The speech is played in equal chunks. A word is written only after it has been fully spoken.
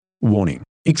Warning: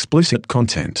 explicit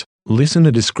content. Listener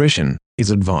discretion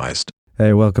is advised.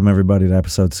 Hey, welcome everybody to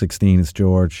episode 16. It's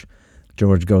George.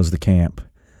 George Goes to Camp.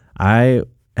 I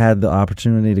had the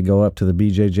opportunity to go up to the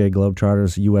BJJ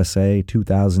Globetrotters USA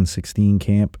 2016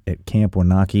 camp at Camp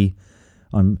Wanaki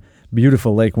on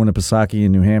beautiful Lake Winnipesaukee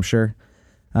in New Hampshire.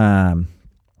 It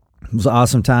was an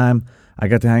awesome time. I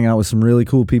got to hang out with some really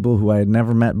cool people who I had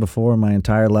never met before in my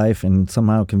entire life and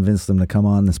somehow convinced them to come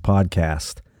on this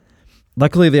podcast.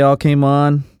 Luckily, they all came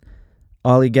on.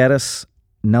 Ollie Geddes,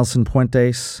 Nelson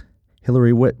Puentes,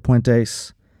 Hillary Witt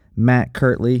Puentes, Matt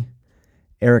Kirtley,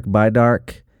 Eric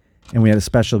Bydark, and we had a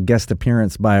special guest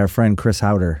appearance by our friend Chris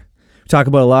Howder. We talk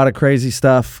about a lot of crazy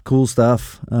stuff, cool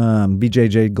stuff,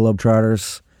 BJJ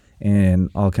Globetrotters, and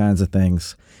all kinds of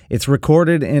things. It's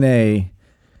recorded in a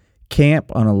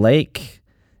camp on a lake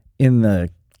in the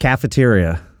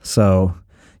cafeteria, so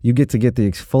you get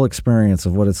the full experience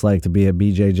of what it's like to be at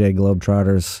BJJ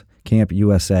Globetrotters Camp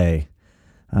USA.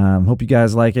 Hope you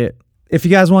guys like it. If you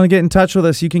guys want to get in touch with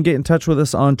us, you can get in touch with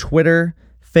us on Twitter,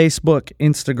 Facebook,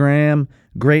 Instagram,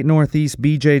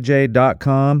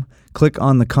 GreatNortheastBJJ.com. Click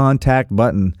on the contact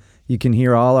button. You can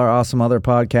hear all our awesome other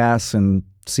podcasts and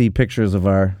see pictures of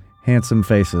our handsome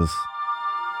faces.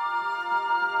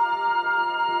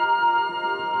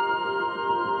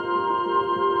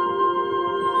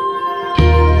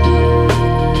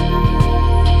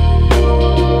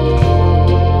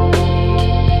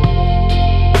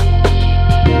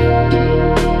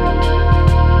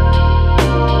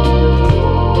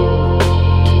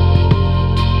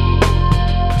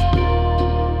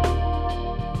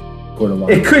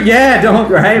 It could, yeah, don't,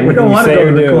 right? We don't want to go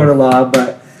to the court of law,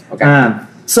 but, okay.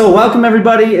 So welcome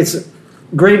everybody. It's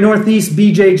Great Northeast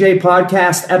BJJ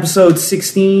Podcast, episode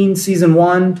 16, season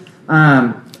 1.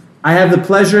 I have the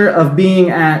pleasure of being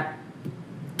at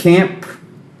Camp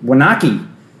Wanaki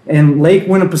in Lake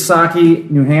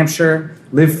Winnipesaukee, New Hampshire.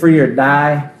 Live free or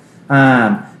die.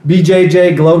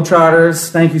 BJJ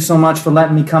Globetrotters, thank you so much for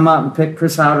letting me come up and pick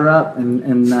Chris Howder up.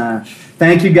 And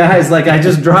thank you guys. Like, I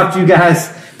just dropped you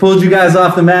guys, pulled you guys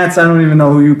off the mats. I don't even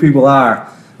know who you people are.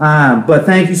 But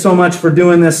thank you so much for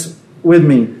doing this with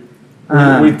me.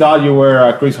 We thought you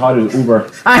were Chris Howder's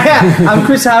Uber. I'm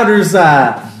Chris Howder's,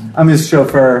 I'm his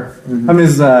chauffeur. Mm-hmm. I'm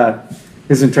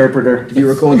his interpreter. Did you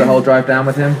record the whole drive down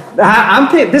with him?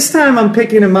 This time I'm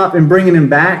picking him up and bringing him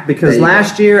back because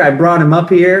last year I brought him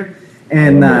up here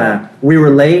and we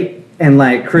were late and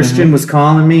like Christian was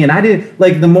calling me and I didn't,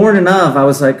 like the morning of, I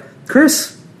was like,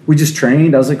 Chris, we just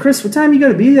trained. I was like, Chris, what time you got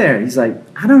to be there? He's like,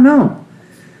 I don't know.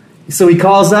 So he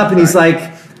calls up and he's like,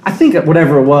 I think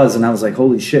whatever it was. And I was like,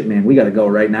 holy shit, man, we got to go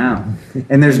right now.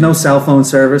 And there's no cell phone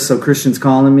service. So Christian's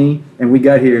calling me and we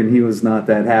got here and he was not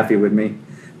that happy with me.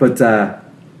 But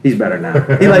he's better now.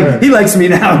 He likes me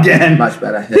now again. Much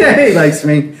better. Yeah, he likes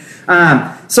me.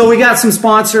 So we got some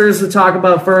sponsors to talk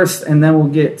about first, and then we'll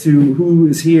get to who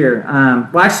is here.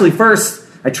 Well, actually, first,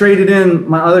 I traded in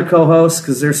my other co-hosts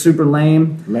because they're super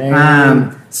lame.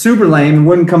 Super lame, and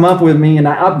wouldn't come up with me, and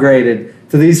I upgraded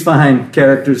to these fine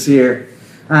characters here.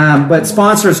 But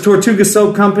sponsors, Tortuga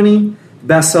Soap Company,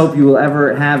 best soap you will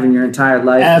ever have in your entire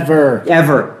life.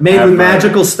 Ever. Made with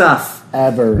magical stuff.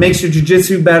 Ever. Makes your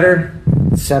jiu-jitsu better.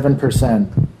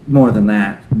 7%. More than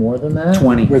that. More than that?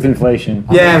 20. With inflation.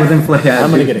 Yeah, with inflation. I'm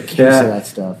going to get a case of that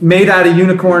stuff. Made out of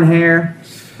unicorn hair.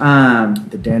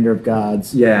 The dander of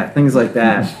gods. Yeah, things like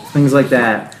that. Things like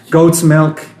that. Goat's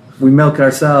milk. We milk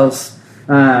ourselves.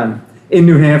 In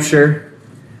New Hampshire.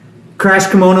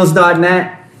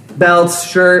 CrashKimonos.net. Belts,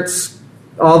 shirts,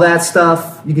 all that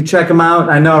stuff. You can check them out.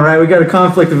 I know, right? We got a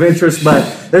conflict of interest, but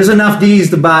there's enough D's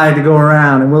to buy to go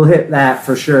around, and we'll hit that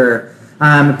for sure.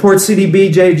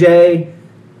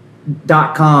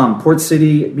 PortCityBJJ.com. Port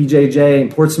City BJJ in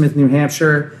Portsmouth, New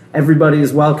Hampshire. Everybody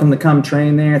is welcome to come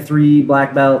train there. 3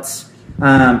 black belts.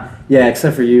 Yeah,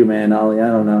 except for you, man, Ollie. I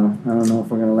don't know if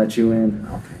we're going to let you in.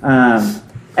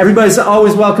 Everybody's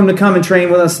always welcome to come and train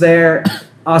with us there.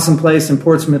 Awesome place in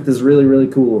Portsmouth is really, really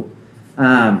cool.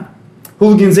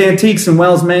 Hooligans Antiques in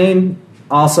Wells, Maine.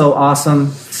 Also awesome.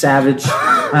 Savage.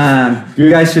 You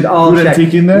guys should all check. Good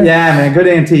antique in there? Yeah, man. Good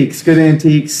antiques.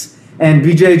 And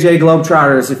BJJ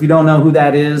Globetrotters. If you don't know who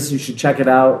that is, you should check it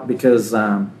out because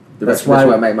that's why it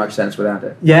won't make much sense without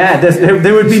it. Yeah,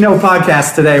 there would be no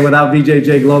podcast today without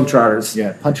BJJ Globetrotters.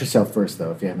 Yeah, punch yourself first,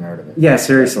 though, if you haven't heard of it. Yeah,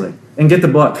 seriously. And get the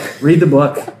book. Read the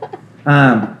book.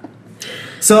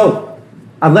 So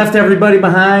I left everybody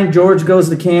behind. George goes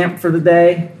to camp for the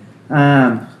day.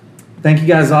 Thank you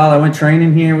guys all. I went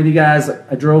training here with you guys.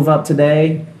 I drove up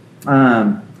today.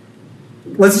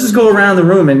 Let's just go around the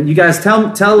room and you guys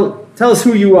tell us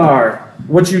who you are,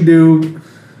 what you do,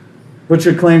 What's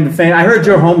your claim to fame? I heard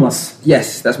you're homeless.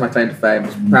 Yes, that's my claim to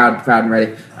fame. Proud and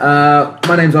ready.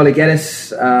 My name's Ollie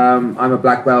Geddes. I'm a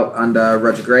black belt under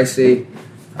Roger Gracie.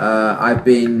 I've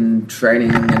been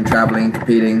training and traveling,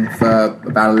 competing for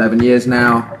about 11 years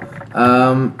now.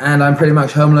 And I'm pretty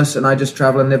much homeless, and I just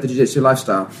travel and live the jiu-jitsu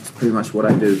lifestyle. That's pretty much what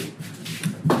I do.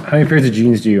 How many pairs of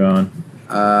jeans do you own?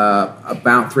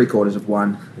 About 3/4 of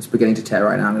one. It's beginning to tear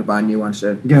right now. I'm going to buy a new one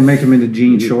soon. You're gonna make them into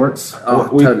jean shorts. Oh,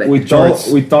 totally. We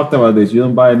talked about this. You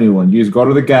don't buy a new one. You just go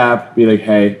to the Gap, be like,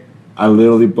 hey, I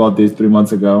literally bought this 3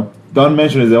 months ago. Don't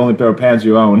mention it's the only pair of pants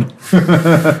you own.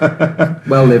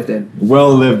 Well lived in.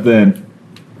 Well lived in.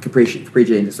 Capri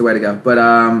jeans is the way to go. But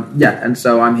yeah, and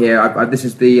so I'm here. This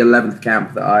is the 11th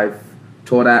camp that I've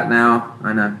taught at now.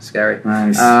 I know, scary.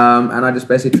 Nice. And I just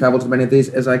basically travel to as many of these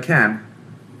as I can.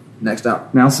 Next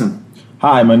up, Nelson.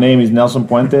 Hi, my name is Nelson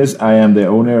Puentes. I am the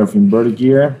owner of Inverted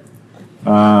Gear.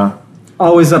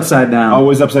 Always upside down.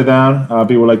 Always upside down.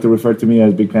 People like to refer to me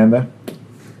as Big Panda.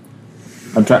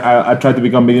 I tried to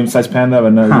become medium-sized panda,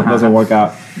 but no, it doesn't work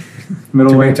out.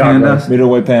 Middleweight panda.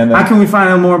 Middleweight panda. How can we find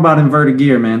out more about Inverted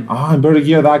Gear, man?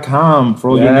 InvertedGear.com for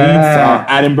all your needs.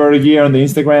 At Inverted Gear on the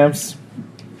Instagrams.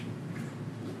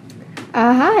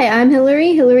 Hi, I'm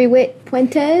Hillary Witt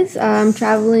Puentes. I'm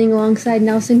traveling alongside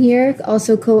Nelson here,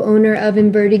 also co-owner of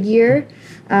Inverted Gear.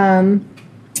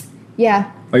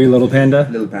 Yeah. Are you Little Panda?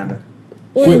 Little Panda.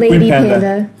 Or Queen Lady Panda.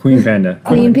 Panda. Queen Panda.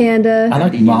 Queen Panda. I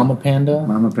like Mama Panda.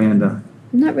 Mama Panda.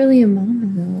 I'm not really a mama,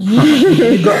 though.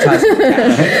 You've got ties to the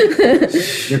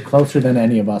cat. You're closer than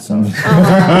any of us are.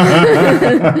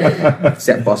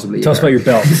 Except possibly. Tell us about your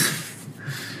belts.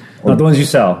 Not the ones you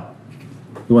sell.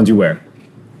 The ones you wear.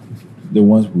 The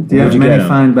ones who... Do you have you many get 'em?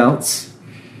 fine belts?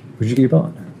 Where'd you get your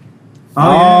belt?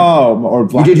 or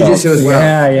black You do belts. jiu-jitsu as well.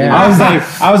 Yeah.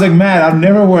 I was like, man, I'll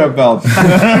never wear a belt.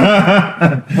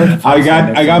 I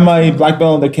got my black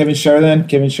belt under Kevin Sheridan.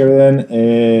 Kevin Sheridan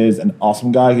is an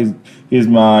awesome guy. He's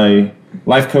my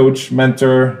life coach,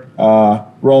 mentor,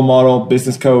 role model,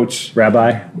 business coach.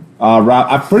 Rabbi.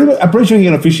 I'm pretty sure he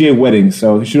can officiate weddings,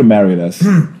 so he should have married us.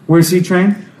 Where's he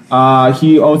trained?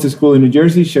 He owns a school in New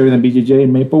Jersey, Sheridan BJJ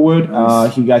in Maplewood.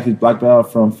 Nice. He got his black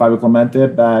belt from Fabio Clemente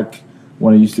back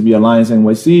when it used to be Alliance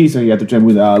NYC, so he got to train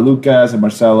with Lucas and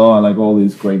Marcelo and like all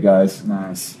these great guys.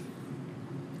 Nice.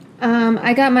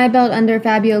 I got my belt under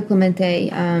Fabio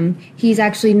Clemente. He's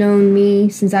actually known me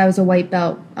since I was a white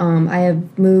belt. I have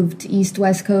moved East,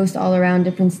 West Coast, all around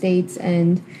different states,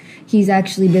 and he's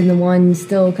actually been the one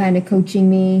still kind of coaching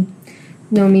me,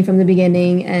 known me from the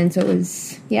beginning, and so it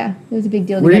was a big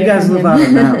deal. Where do you guys live out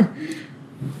of now?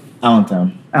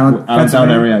 Allentown. Pennsylvania? Allentown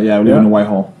area, yeah. We live in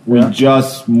Whitehall. We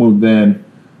just moved in.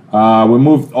 We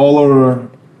moved all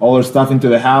our stuff into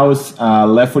the house,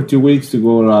 left for 2 weeks to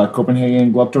go to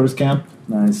Copenhagen Globetrotters camp.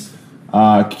 Nice.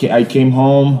 I came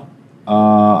home.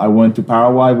 I went to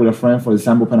Paraguay with a friend for the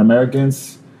Sambo Pan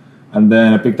Americans. And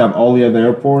then I picked up Ollie at the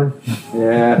airport.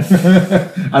 Yeah.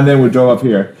 And then we drove up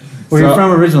here. Where are you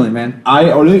from originally, man?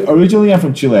 Originally, I'm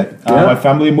from Chile. My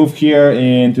family moved here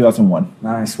in 2001.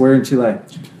 Nice. Where in Chile?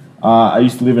 I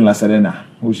used to live in La Serena,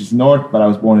 which is north, but I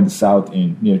was born in the south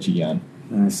near Chillán.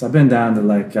 Nice. I've been down to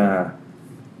like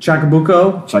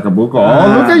Chacabuco. Chacabuco.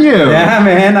 Look at you. Yeah,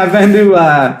 man. I've been to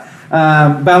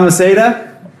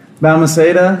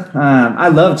Balmaceda. I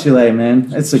love Chile,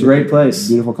 man. It's a great place.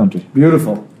 Beautiful country.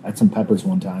 Beautiful. I had some peppers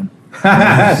one time.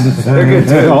 They're good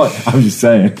too. I'm just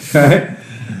saying.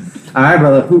 All right,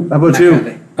 brother. How about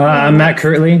you? I'm Matt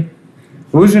Kirtley.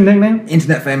 Who's your nickname?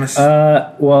 Internet famous.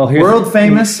 Well, here's World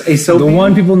famous Aesopian. the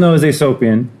one people know is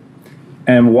Aesopian,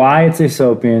 and why it's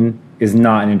Aesopian is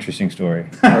not an interesting story.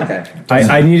 Okay.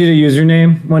 I needed a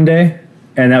username one day,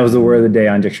 and that was the word of the day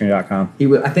on dictionary.com.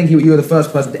 I think you were the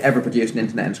first person to ever produce an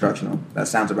internet instructional. That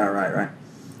sounds about right?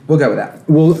 We'll go with that.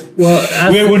 Well,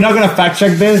 We're not going to fact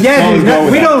check this. Yeah, so dude, let's go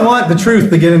with we that. don't want the truth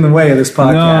to get in the way of this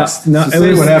podcast. No, So it say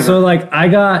was whatever. so like I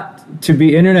got to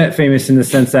be internet famous in the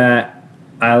sense that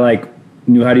I like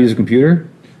knew how to use a computer,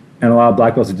 and a lot of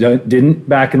black belts didn't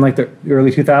back in like the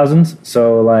early 2000s.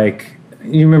 So like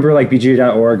you remember like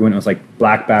BGA.org when it was like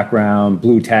black background,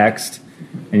 blue text,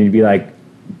 and you'd be like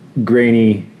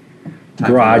grainy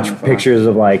garage pictures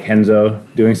of like Henzo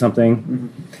doing something. Mm-hmm.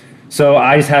 So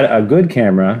I just had a good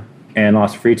camera and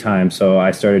lots of free time, so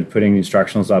I started putting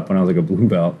instructionals up when I was like a blue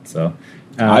belt. So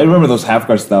I remember those half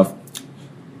guard stuff.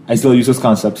 I still use those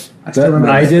concepts. I still remember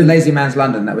I did- Lazy Man's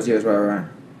London. That was you as well, right?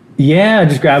 yeah,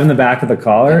 just grabbing the back of the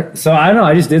collar. So I don't know,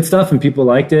 I just did stuff and people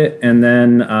liked it, and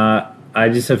then I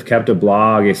just have kept a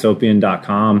blog,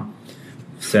 aesopian.com,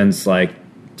 since like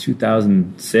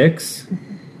 2006.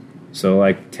 So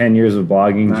like 10 years of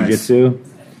blogging Nice. jiu-jitsu.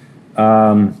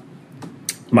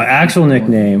 My actual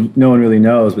nickname, no one really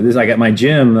knows, but this I got my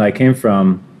gym that I came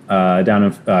from down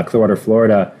in Clearwater,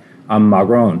 Florida. I'm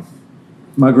Magron.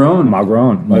 Magron.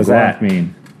 Magron. What does that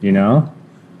mean? You know?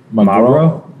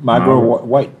 Magro, Magro?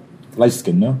 white, light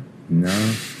skin, no?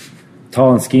 No.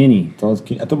 Tall and skinny. Tall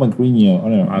skin. I thought Magrinho. I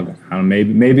don't know. I don't know,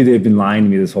 maybe they've been lying to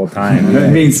me this whole time.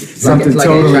 That means something it's like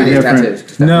totally Chinese different.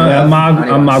 tattoos. No, Yeah.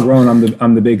 I'm Magron.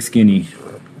 I'm the big skinny.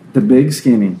 The big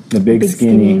skinny. The big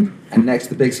skinny. And next to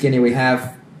the big skinny, we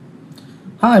have.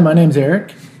 Hi, my name's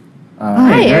Eric.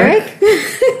 Hi, Eric.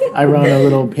 I run a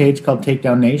little page called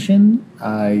Takedown Nation.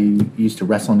 I used to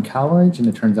wrestle in college, and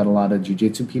it turns out a lot of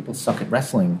jiu-jitsu people suck at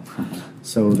wrestling.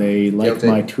 So they like Guilty.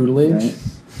 my tutelage.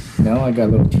 You know, I got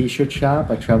a little t-shirt shop.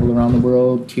 I travel around the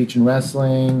world teaching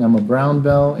wrestling. I'm a brown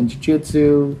belt in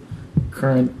jiu-jitsu.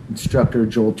 Current instructor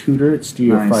Joel Tudor at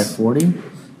Studio Nice. 540.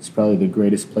 It's probably the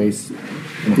greatest place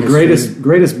in The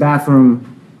greatest bathroom,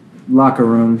 locker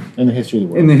room in the history of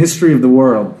the world. in the history of the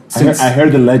world. I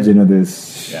heard the legend of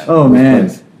this. Oh man,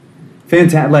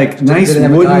 fantastic! Like nice Did they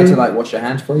have a guy to wooden. like wash your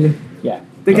hands for you? Yeah.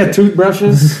 They got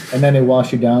toothbrushes. And then they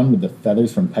wash you down with the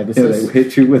feathers from Yeah, they Pegasus.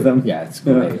 hit you with them. Yeah, it's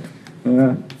great.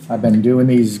 Yeah. I've been doing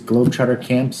these Globetrotter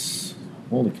camps.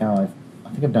 Holy cow, I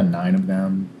think I've done 9 of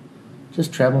them.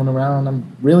 Just traveling around.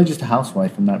 I'm really just a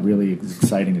housewife. I'm not really as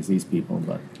exciting as these people,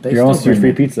 but they You're almost still your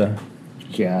free bring me- pizza.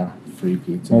 Yeah, free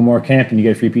pizza. One more camp and you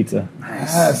get free pizza.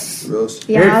 Yes. Rules.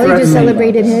 Yeah, Eric Ollie just threatened me.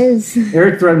 celebrated his.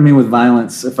 Eric threatened me with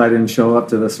violence if I didn't show up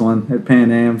to this one at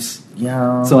Pan Am's.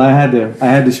 Yeah. So I had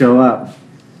to show up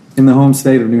in the home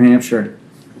state of New Hampshire.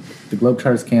 The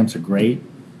Globetrotters camps are great.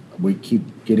 We keep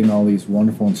getting all these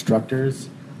wonderful instructors,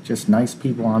 just nice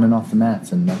people on and off the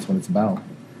mats, and that's what it's about.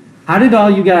 How did all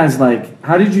you guys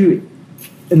how did you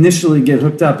initially get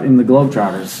hooked up in the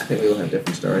Globetrotters? I think we all have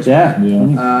different stories. Yeah.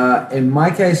 In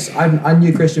my case, I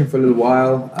knew Christian for a little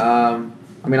while.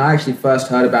 I mean, I actually first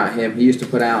heard about him. He used to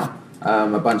put out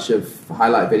a bunch of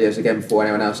highlight videos again before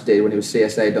anyone else did when he was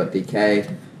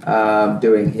CSA.dk,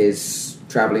 doing his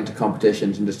traveling to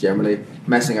competitions and just generally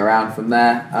messing around from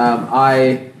there.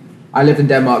 I lived in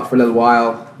Denmark for a little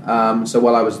while. So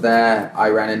while I was there, I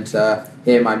ran into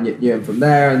him. I knew him from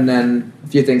there, and then a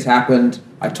few things happened.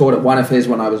 I taught at one of his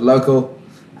when I was local,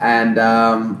 and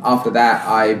after that,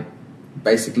 I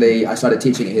started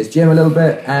teaching at his gym a little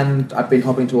bit, and I've been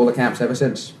hopping to all the camps ever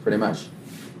since, pretty much,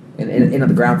 in at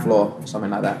the ground floor, or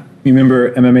something like that. You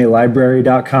remember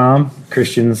MMAlibrary.com,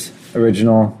 Christian's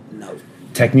original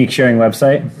technique sharing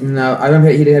website? No, I remember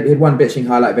he had one bitching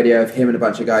highlight video of him and a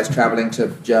bunch of guys traveling to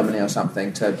Germany or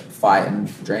something to fight and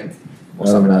drink or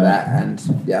something like that, and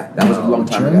yeah, that was a long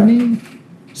time ago.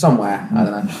 Somewhere, I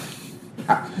don't know.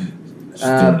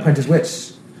 Prentice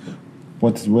Wits,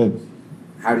 What's with?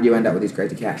 how did you end up with these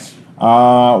crazy cats?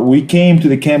 We came to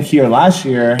the camp here last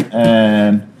year,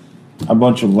 and a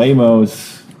bunch of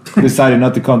lamos decided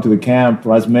not to come to the camp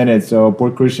last minute. So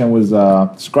poor Christian was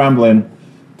scrambling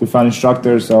to find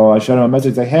instructors. So I shot him a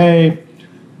message like, "Hey,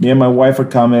 me and my wife are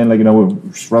coming. Like, we're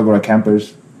just regular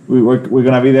campers. We're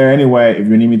gonna be there anyway. If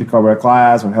you need me to cover a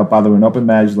class or help out with an open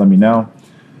match, just let me know."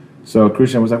 So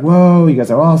Christian was like, "Whoa, you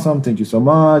guys are awesome! Thank you so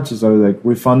much." So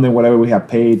we funded whatever we had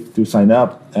paid to sign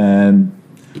up, and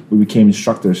we became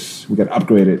instructors. We got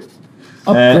upgraded.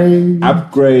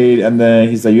 Upgrade, and then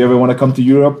he's like, "You ever want to come to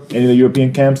Europe? Any of the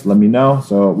European camps? Let me know."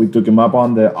 So we took him up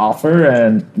on the offer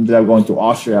and ended up going to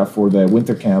Austria for the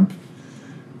winter camp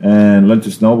and learned to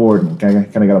snowboard. And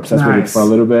kind of got obsessed with it Nice. for a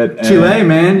little bit. And Chile,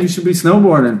 man, you should be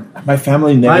snowboarding. my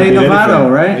family never Valle did Nevado,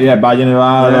 anything. right? Yeah, Valle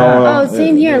Nevado. Yeah. Oh,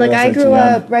 same here. Like I grew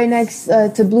yeah. up right next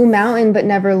to Blue Mountain, but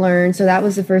never learned. So that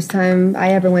was the first time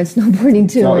I ever went snowboarding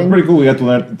too. So it was and pretty cool. We got to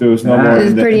learn to snowboard. it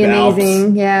was in the- pretty in the Alps.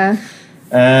 amazing. Yeah.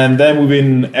 And then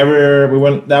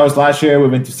that was last year. We've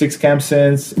been to 6 camps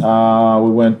since.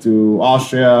 We went to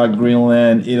Austria,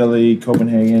 Greenland, Italy,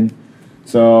 Copenhagen.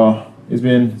 So it's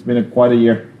been quite a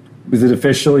year. Was it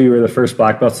official you were the first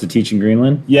black belts to teach in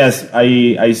Greenland? Yes,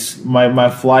 my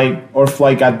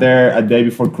flight got there a day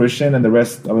before Christian and the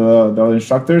rest of the other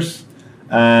instructors.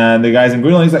 And the guys in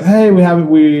Greenland, he's like, "Hey, we have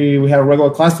a regular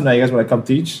class tonight. You guys want to come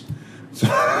teach?" So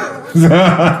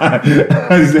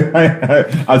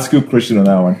I'd scoop Christian on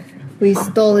that one. We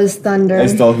stole his thunder. I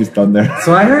stole his thunder.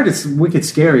 So I heard it's wicked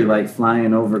scary, like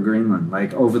flying over Greenland,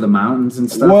 like over the mountains and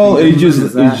stuff. Well, In it's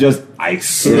Greenland, is just that-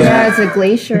 ice. Yeah, it's a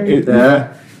glacier.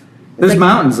 Yeah. There's like-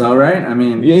 mountains, though, right? I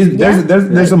mean, Yeah,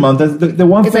 there's a mountain. The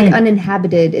one It's thing. like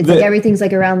uninhabited. It's The- like everything's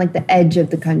like around like the edge of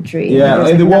the country. Yeah,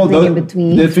 Like, and there's like nothing in the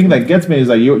between. thing that gets me is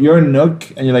like you're in Nook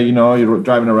and you're like you're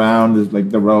driving around. There's like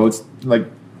the roads, like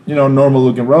normal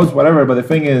looking roads, whatever. But the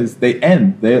thing is, they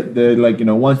end. They're like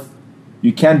once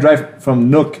you can't drive from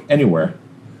Nook anywhere.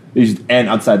 You just end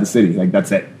outside the city. Like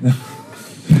that's it.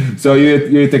 So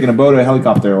you're taking a boat or a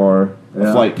helicopter or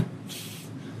a flight.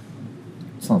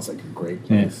 Sounds like a great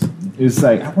place. It's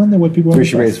like I wonder what people. We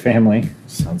should raise family.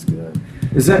 Sounds good.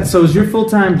 Is your full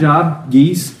time job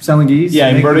geese, selling geese? Yeah,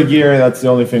 inverted gear. That's the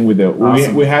only thing we do.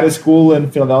 Awesome. We had a school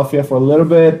in Philadelphia for a little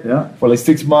bit. Yeah. For like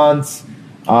 6 months.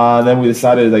 Then we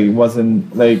decided like it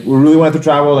wasn't like we really wanted to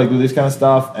travel, like do this kind of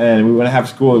stuff, and we were gonna have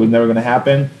school. It was never gonna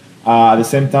happen. At the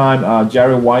same time,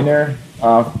 Jerry Weiner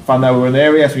found out we were in the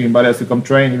area, so he invited us to come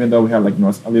train, even though we had like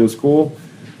a little school,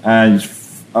 and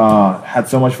just, had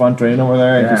so much fun training over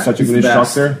there. And he's such a good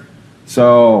instructor.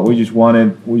 So we just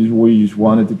wanted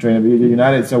to train at BJJ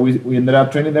United. So we ended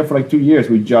up training there for like 2 years.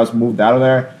 We just moved out of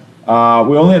there.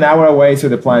 We're only an hour away, so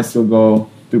the plan is still go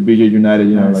to BJJ United.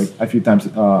 You know, like a few times.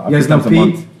 You guys know Pete?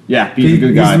 Month. Yeah, Pete's a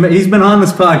good guy. He's been on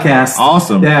this podcast.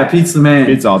 Awesome. Yeah, Pete's the man.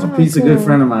 Pete's awesome. Pete's a cool. good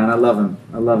friend of mine. I love him.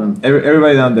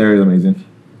 Everybody down there is amazing.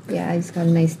 Yeah, he's got a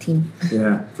nice team.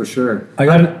 Yeah, for sure. I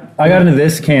got into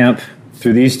this camp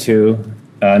through these two,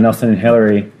 Nelson and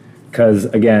Hillary, because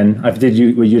again, I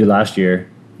did what you did last year,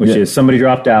 which is somebody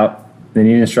dropped out, they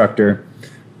need an instructor,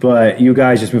 but you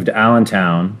guys just moved to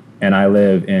Allentown, and I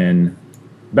live in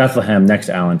Bethlehem next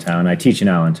to Allentown. I teach in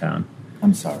Allentown.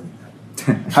 I'm sorry.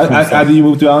 How did you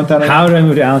move to Allentown? How did I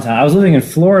move to Allentown? I was living in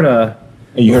Florida,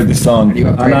 And you heard the song. You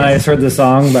got and I praise. heard the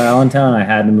song by Allentown. I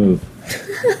had to move.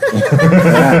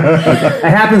 It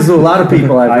happens to a lot of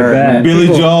people. I've heard. bet. Man. Billy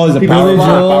Joel is a Billy powerful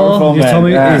Joel just man. told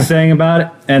me Yeah. he's saying about it,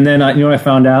 and then you know what I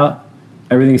found out?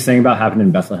 Everything he's saying about happened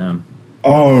in Bethlehem.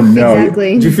 Oh no!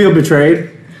 Exactly. Did you feel betrayed?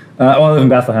 Well, I live in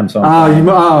Bethlehem, so I'm Oh, fine.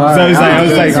 all right. So he's like, I was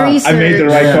His like, I made the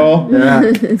right research.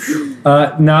 call.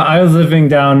 Yeah. No, I was living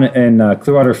down in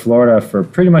Clearwater, Florida for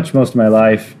pretty much most of my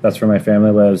life. That's where my family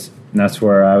lives, and that's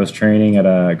where I was training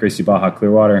at Gracie Baja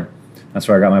Clearwater. That's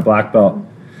where I got my black belt.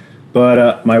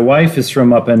 But my wife is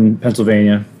from up in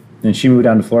Pennsylvania, and she moved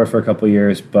down to Florida for a couple of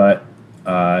years, but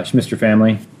she missed her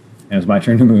family, and it was my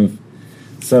turn to move.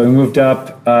 So we moved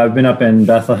up. I've been up in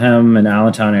Bethlehem and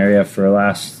Allentown area for the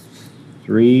last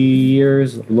 3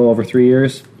 years, a little over 3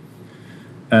 years.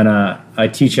 And I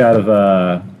teach out of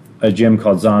a gym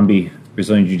called Zombie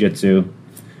Brazilian Jiu-Jitsu.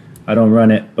 I don't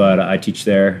run it, but I teach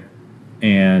there.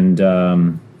 And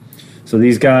so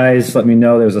these guys let me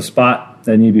know there was a spot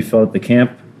that needed to be filled at the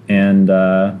camp. And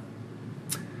I'm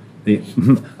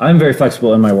very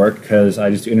flexible in my work because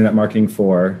I just do internet marketing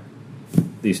for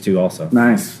these two also.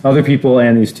 Nice. Other people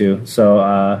and these two. So,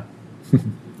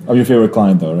 I'm your favorite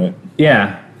client, though, right?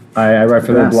 yeah, I write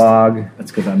for their Best. blog.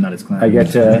 That's because I'm not his client. I get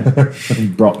to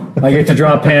Bro,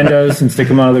 draw pandas and stick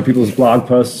them on other people's blog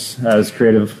posts as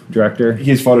creative director.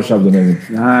 his Photoshop's amazing.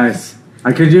 Nice.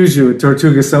 I could use you at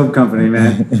Tortuga Soap Company,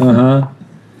 man. I've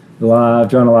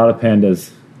drawn a lot of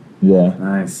pandas. Yeah.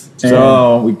 Nice.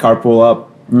 So we carpool up.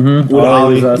 Mm-hmm. With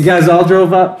Ollie. You guys all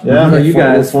drove up? Yeah, No, you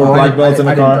guys. four black belts in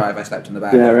the I didn't car. drive. I slept in the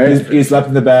back. Yeah, right? He slept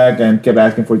in the back and kept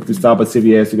asking for to stop at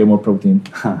CVS to get more protein.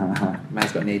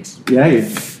 Man's got needs. Yeah, you.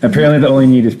 Apparently, the only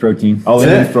need is protein. All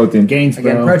That's it it. is protein. Gains,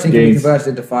 Again, bro. protein can be Gains. converted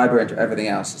into fiber, into everything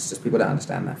else. It's just people don't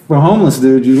understand that. For a homeless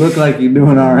dude, you look like you're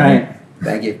doing all right.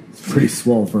 Thank you. Pretty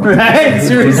swole for Right?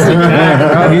 Seriously. You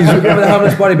remember the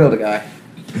homeless bodybuilder guy?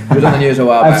 He was on the news a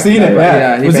while back. I've seen it,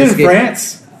 yeah. he Was it in basically-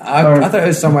 France? I thought it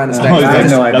was somewhere in the States. Oh, yeah,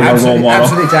 Just no idea. absolutely, Role model.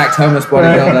 absolutely jacked homeless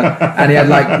bodybuilder. And he had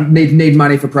like need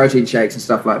money for protein shakes and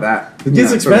stuff like that. It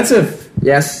gets expensive.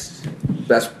 Yes.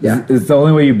 That's, yeah. It's the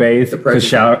only way you bathe. The protein.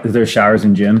 Because there's showers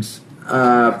in gyms.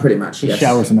 Pretty much, yes.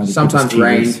 showers and other Sometimes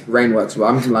people's TVs. rain works well.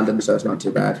 I'm in London, so it's not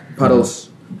too bad.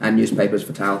 Puddles and newspapers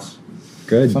for towels.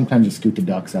 Good. Sometimes you scoot the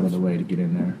ducks out of the way to get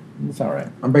in there. It's all right.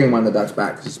 I'm bringing one of the ducks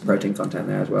back because there's protein content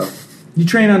there as well. You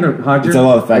train under Hodger? It's a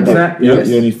lot of fat. Like that? You, Yes.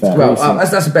 you need fat. Well,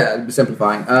 that's a bit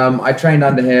simplifying. I trained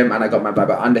under him and I got my black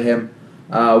belt under him.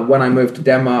 When I moved to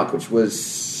Denmark, which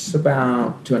was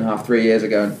about 2.5, 3 years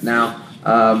ago now,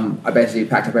 I basically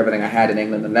packed up everything I had in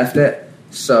England and left it.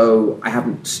 So I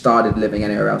haven't started living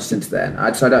anywhere else since then.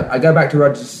 I go back to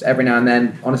Rogers every now and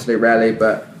then, honestly rarely,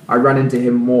 but I run into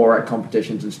him more at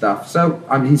competitions and stuff. So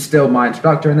he's still my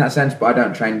instructor in that sense, but I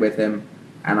don't train with him.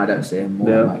 And I don't see him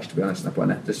more much, to be honest.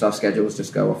 Just our schedules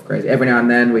just go off crazy. Every now and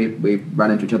then we run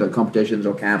into each other at competitions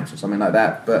or camps or something like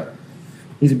that. But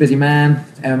he's a busy man,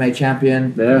 MMA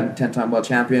champion, 10-time world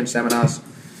champion, seminars.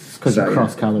 Because So, of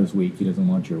Cross Colors Week, he doesn't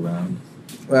want you around.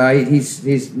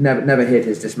 He's never hid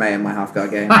his dismay in my half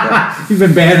guard game. But You've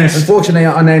been banished. unfortunately,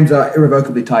 our names are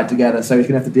irrevocably tied together, so he's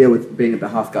going to have to deal with being the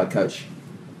half guard coach.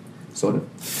 Sort of.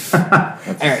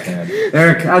 Eric.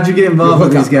 Eric, how'd you get involved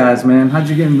with these guys, man? How'd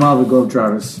you get involved with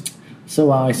Globetrotters?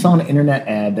 So I saw an internet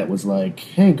ad that was like,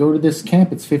 hey, go to this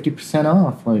camp, it's 50%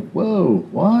 off. Like, whoa,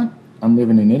 what? I'm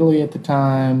living in Italy at the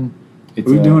time. It's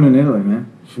What are you doing in Italy,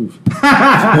 man? That's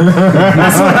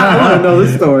what I want to know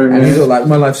this story, And man. he's all like,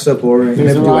 my life's so boring. There's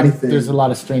Never a do lot. anything. There's a lot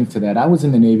of strength to that. I was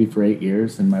in the Navy for 8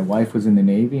 years, and my wife was in the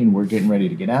Navy, and we're getting ready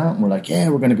to get out. And we're like, yeah,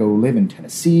 we're gonna go live in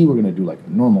Tennessee. We're gonna do like a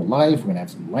normal life. We're gonna have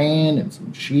some land and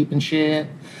some sheep and shit.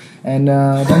 And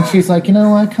then she's like,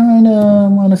 I kind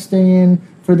of want to stay in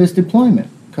for this deployment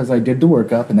because I did the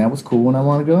workup, and that was cool, and I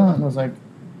want to go out. And I was like,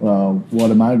 well,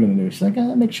 what am I gonna do? She's like,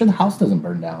 make sure the house doesn't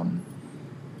burn down.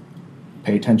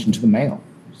 Pay attention to the mail.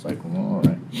 It's like, well, all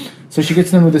right. So she gets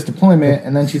done with this deployment,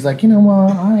 and then she's like,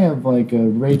 I have like a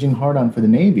raging hard-on for the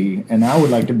Navy, and I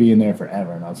would like to be in there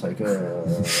forever. And I was like,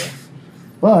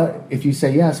 but if you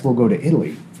say yes, we'll go to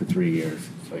Italy for 3 years.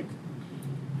 It's like,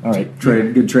 all right,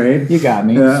 Good trade. you got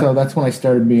me. Yeah. So that's when I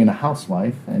started being a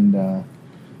housewife, and I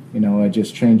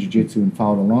just trained jiu-jitsu and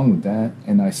followed along with that.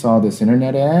 And I saw this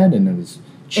internet ad, and it was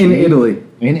cheap. In Italy.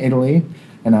 In Italy,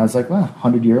 and I was like, wow,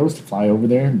 €100 to fly over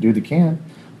there and do the camp.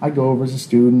 I go over as a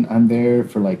student. I'm there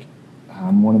for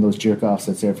I'm one of those jerk-offs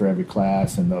that's there for every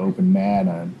class and the open mat.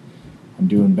 I'm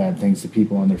doing bad things to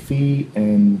people on their feet.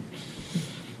 And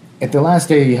at the last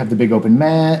day, you have the big open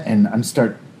mat, and I'm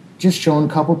start just showing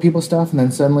a couple people stuff, and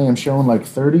then suddenly I'm showing like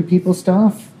 30 people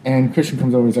stuff. And Christian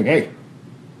comes over, he's like, hey,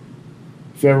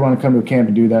 if you ever want to come to a camp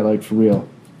and do that, like for real,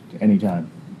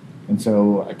 anytime. And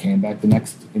so I came back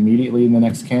immediately in the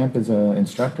next camp as an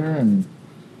instructor, and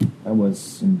that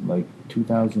was in like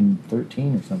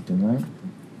 2013 or something, right?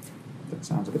 That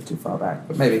sounds a bit too far back,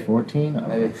 but maybe. 14?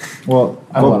 Maybe. Well,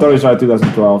 I love Club 30 started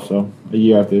 2012, so a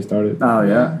year after it started. Oh,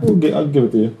 yeah. I'll give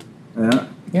it to you. Yeah.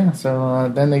 Yeah, so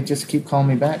then they just keep calling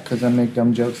me back because I make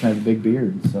dumb jokes and I have a big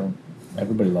beard, so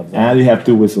everybody loves that. And you have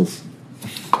 2 whistles.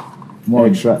 One,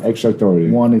 Extra authority.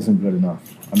 one isn't good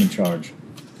enough. I'm in charge.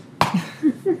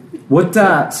 What's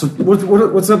up with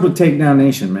Takedown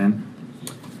Nation, man?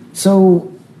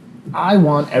 So I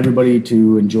want everybody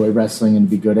to enjoy wrestling and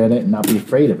be good at it and not be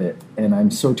afraid of it. And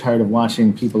I'm so tired of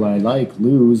watching people I like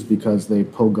lose because they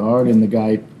pull guard and the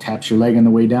guy taps your leg on the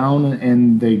way down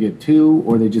and they get 2,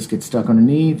 or they just get stuck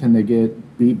underneath and they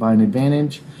get beat by an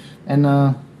advantage. And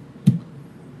a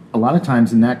lot of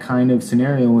times in that kind of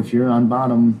scenario, if you're on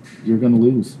bottom, you're going to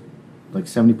lose. Like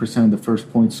 70% of the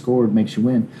first point scored makes you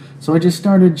win. So I just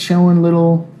started showing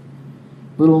little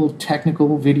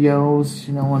technical videos.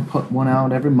 I put one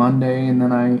out every Monday, and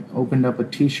then I opened up a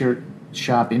T-shirt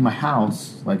shop in my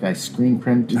house. Like I screen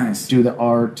print, Nice. do the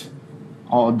art,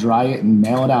 I'll dry it and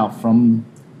mail it out from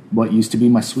what used to be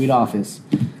my sweet office.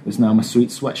 It's now my sweet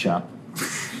sweatshop.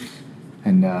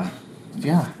 And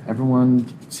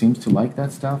everyone seems to like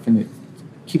that stuff, and it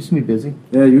keeps me busy.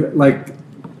 Yeah, you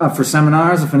for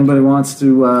seminars, if anybody wants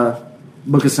to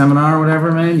book a seminar or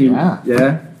whatever, man. Yeah.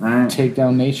 Yeah. All right.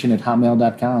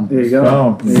 TakedownNation@hotmail.com. There you go.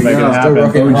 Oh, There you make it go. happen.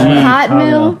 rocking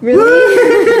Hotmail,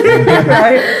 really?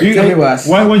 Right? You, Tell me what.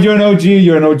 when you're an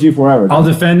OG forever. I'll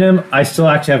defend him. I still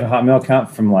actually have a Hotmail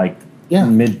account from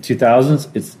mid 2000s.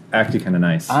 It's actually kind of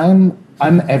nice. I'm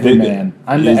everyman.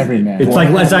 I'm the everyman.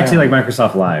 It's actually like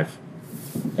Microsoft Live.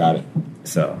 Got it.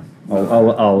 So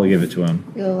I'll give it to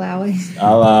him. You'll allow it.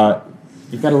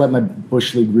 You gotta let my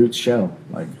Bush League roots show.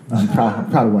 Like I'm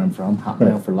proud of where I'm from.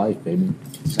 Hotmail for life, baby.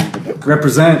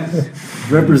 Represent.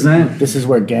 This is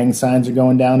where gang signs are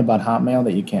going down about Hotmail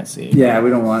that you can't see. Yeah, we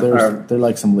don't want They're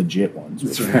like some legit ones.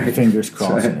 With right. fingers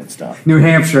crossing right. and stuff. New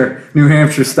Hampshire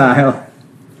style.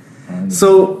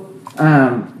 So,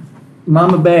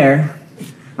 Mama Bear.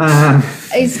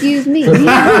 Excuse me.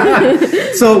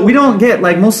 So we don't get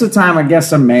most of the time, I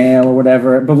guess, a mail or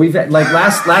whatever. But we've had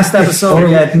last episode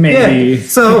we had maybe. Yeah.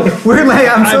 So we're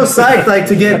I'm so psyched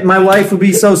to get my wife would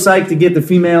be so psyched to get the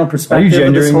female perspective of this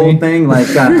gendering whole me? thing.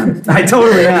 I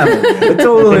totally am. I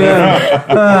totally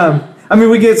am.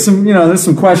 We get some there's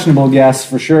some questionable guests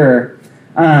for sure.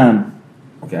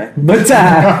 Okay. But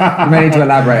I'm ready to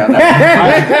elaborate on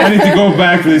that. I need to go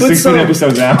back to the But 16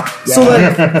 episodes now. So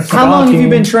how long have you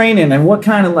been training, and what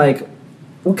kind of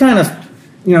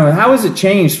how has it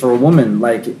changed for a woman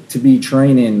to be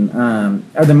training?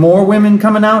 Are there more women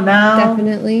coming out now?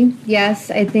 Definitely. Yes,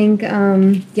 I think,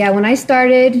 when I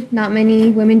started, not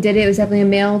many women did it. It was definitely a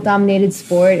male-dominated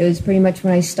sport. It was pretty much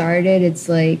when I started. It's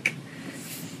like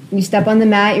you step on the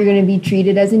mat, you're going to be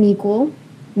treated as an equal,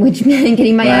 which meant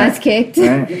getting my ass kicked.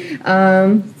 Right.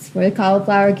 It's where the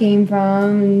cauliflower came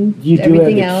from and You do have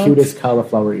everything the else. cutest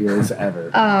cauliflower ears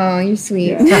ever. Oh, you're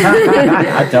sweet.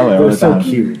 I tell her all They're the so time.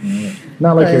 cute.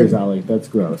 Not like But- yours, Ollie. That's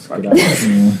gross. Get out of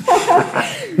here.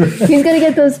 He's gonna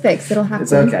get those fixed. It'll happen,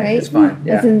 It's okay. right? It's fine.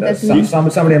 Yeah.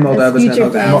 Somebody in Moldova is going to future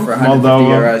knock that out for 150 Moldova.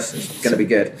 euros. It's going to be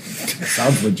good.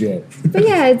 Sounds legit. But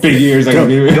yeah, it's Big years. I can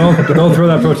do it. Don't throw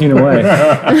that protein away.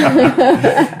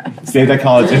 State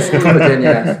psychologist. Collagen,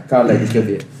 yeah. Collagen is good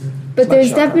for you. But there's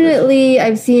shot definitely,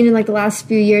 I've seen in like the last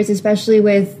few years, especially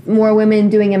with more women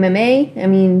doing MMA. I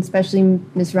mean, especially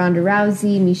Miss Ronda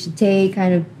Rousey, Miesha Tate,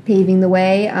 kind of paving the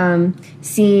way.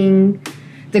 Seeing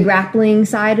the grappling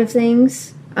side of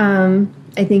things, I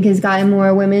think has gotten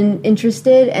more women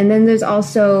interested. And then there's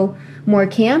also more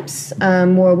camps,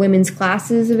 more women's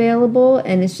classes available.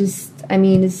 And it's just, I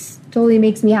mean, it's totally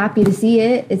makes me happy to see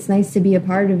it. It's nice to be a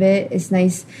part of it. It's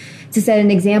nice to set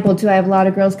an example too. I have a lot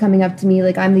of girls coming up to me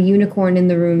like I'm the unicorn in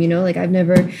the room, you know, like I've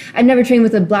never trained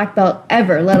with a black belt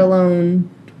ever, let alone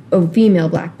a female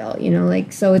black belt, you know,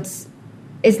 like, so it's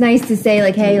nice to say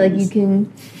like, hey, like you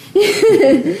can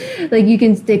like you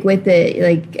can stick with it,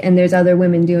 like, and there's other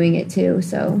women doing it too.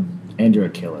 So, And you're a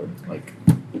killer. Like,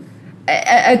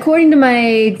 according to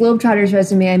my Globetrotters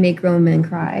resume, I make grown men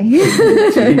cry.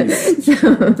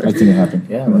 That didn't happen.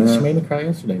 yeah, well, she made me cry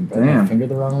yesterday. Bent my Damn. finger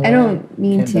the wrong way. I don't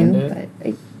mean Can't bend to, it.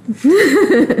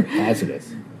 but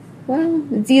Hazardous. well,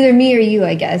 it's either me or you,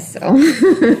 I guess. So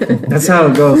That's how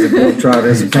it goes at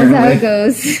Globetrotters, that's how apparently. it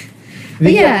goes.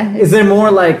 But yeah, Is there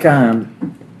more like,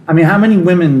 I mean, how many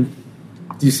women,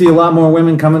 do you see a lot more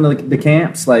women coming to the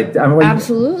camps? Like, I mean,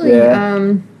 absolutely.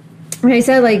 Yeah. Like I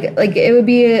said, like it would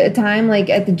be a time like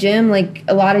at the gym, like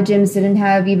a lot of gyms didn't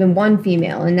have even one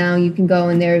female, and now you can go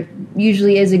and there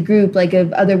usually is a group like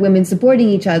of other women supporting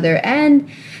each other, and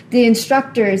the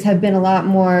instructors have been a lot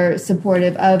more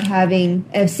supportive of having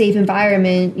a safe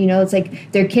environment. You know, it's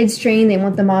like their kids train, they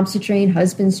want the moms to train,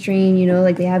 husbands train. You know,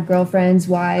 like they have girlfriends,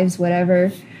 wives,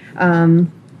 whatever.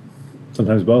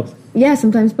 Sometimes both. Yeah,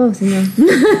 sometimes both. You know.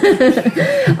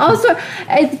 Also,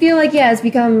 I feel like it's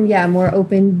become more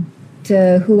open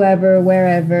to whoever,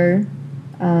 wherever,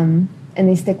 and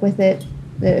they stick with it.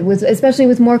 Especially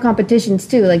with more competitions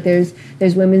too. Like there's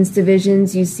women's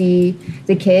divisions. You see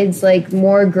the kids. Like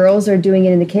more girls are doing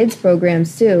it in the kids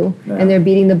programs too, and they're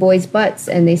beating the boys' butts,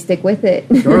 and they stick with it.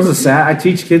 girls are I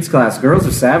teach kids class. Girls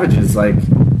are savages. Like,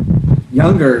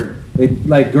 younger,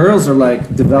 girls are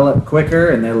like develop quicker,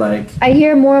 and they're like, I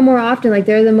hear more and more often like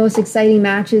they're the most exciting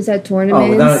matches at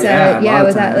tournaments. without- yeah, a lot of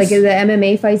without like times. the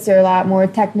MMA fights are a lot more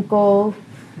technical,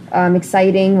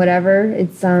 exciting, whatever.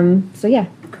 It's so yeah.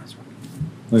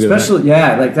 Look at that. especially,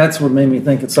 like that's what made me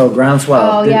think it's so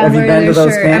groundswell. Oh yeah, Have you wearing been to their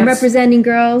those shirt. camps? I'm representing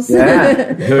girls.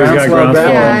 Yeah. Hillary's got a Groundswell groundswell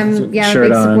Grappling. Yeah, I'm a shirt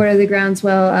big on. supporter of the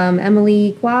Groundswell.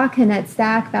 Emily Kwok, Annette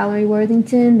Stack, Valerie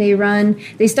Worthington.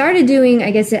 They started doing,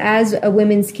 I guess, it as a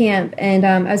women's camp, and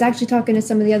I was actually talking to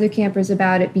some of the other campers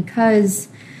about it because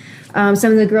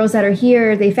some of the girls that are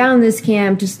here, they found this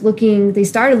camp they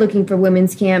started looking for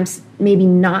women's camps, maybe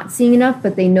not seeing enough,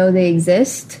 but they know they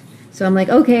exist. So I'm like,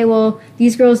 okay, well,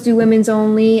 these girls do women's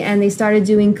only, and they started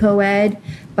doing co-ed,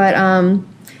 but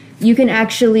you can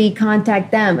actually contact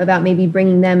them about maybe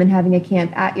bringing them and having a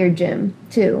camp at your gym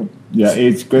too. Yeah,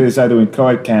 it's great to start doing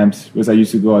co-ed camps because I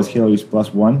used to go as Hillary's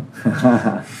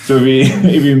 +1. So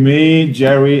it'd be me,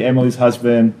 Jerry, Emily's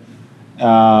husband,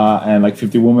 and like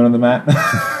 50 women on the mat.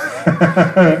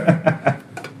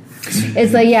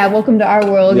 It's like, welcome to our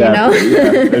world, you know?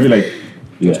 It'd be like,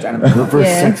 Reverse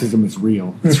Yeah. sexism is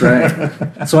real. That's right.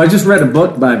 So I just read a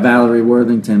book by Valerie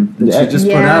Worthington that she just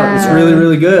put out. It's Yeah. really,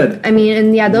 really good. I mean,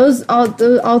 and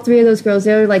all three of those girls,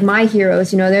 they're like my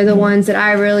heroes, you know? They're the ones that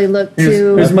I really look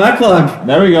to. Here's my plug.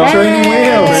 there we go.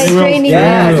 Hey, training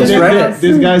Yeah, wheels. just read it.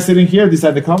 This guy sitting here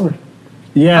decided the cover.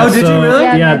 Yeah. Oh, did you so, really?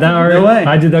 Yeah, Yeah, that art. no way.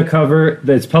 I did that cover.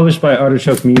 It's published by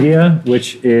Artichoke Media,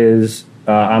 which is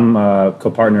I'm a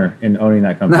co-partner in owning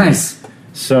that company. Nice.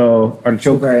 So Still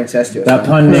Artichoke. very incestuous. That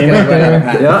pun name right there.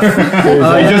 Yeah.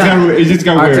 It just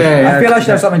got weird. Okay. I feel I should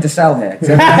have something to sell here. It's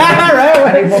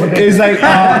like,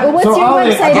 What's so your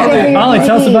Ollie, website again? Ollie,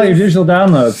 tell us about your digital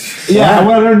downloads. Yeah, I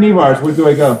want to learn knee bars. Where do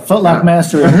I go? Footlock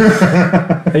Mastery.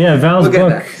 Yeah, Val's We'll get book.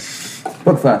 there.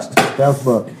 Book first. That's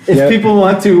book. If people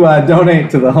want to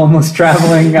donate to the homeless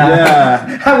traveling, Yeah.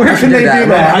 where can they do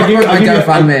that? I give- I give you-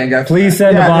 GoFundMe and go. Please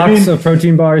send Yeah, a box I mean- of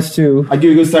protein bars too. I'll give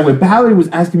you a good segue. Valerie was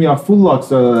asking me about Footlock,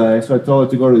 so I told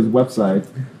her to go to his website.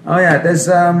 Oh yeah, there's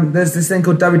this thing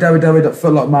called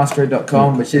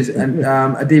www.footlockmastery.com, which is a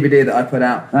DVD that I put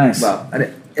out. Nice. Well,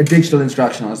 a digital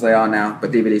instructional as they are now,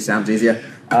 but DVD sounds easier.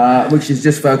 Which is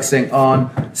just focusing on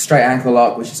straight ankle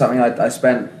lock, which is something I've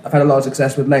had a lot of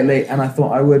success with lately, and I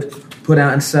thought I would put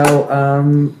out and sell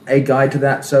a guide to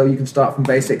that, so you can start from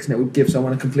basics, and it would give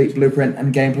someone a complete blueprint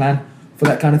and game plan for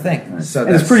that kind of thing. So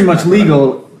And it's pretty much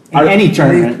legal any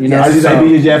tournament. You know, Are these so-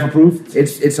 IBJJF approved?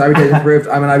 It's IBJJF approved.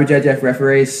 I'm an IBJJF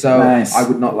referee, so Nice. I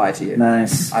would not lie to you.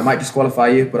 nice. I might disqualify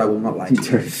you, but I will not lie to You you.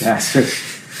 dirty bastard.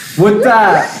 What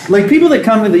like people that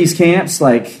come to these camps,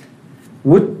 like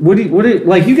what do you,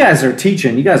 like you guys are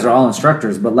teaching, you guys are all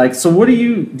instructors, but like so what do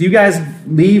you guys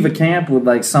leave a camp with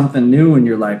like something new and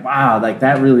you're like, wow, like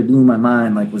that really blew my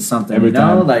mind, like with something Every you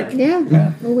know, time. like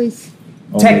Yeah, always.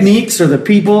 techniques or the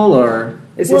people or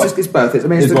It's both. It's both.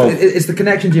 It's the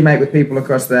connections you make with people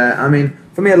across there. I mean,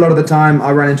 for me, a lot of the time,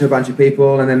 I run into a bunch of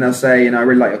people, and then they'll say, I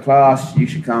really like your class. You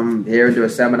should come here and do a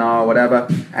seminar or whatever.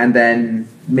 And then,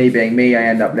 me being me, I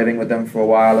end up living with them for a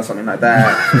while or something like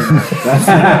that.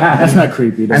 That's not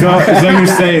creepy. That's So as long as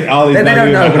you say it, all these they guys don't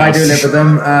do know, it. but I do live with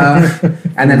them.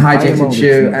 And then hijinks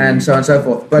ensue, and so on and so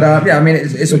forth. But yeah, I mean,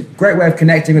 it's a great way of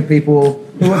connecting with people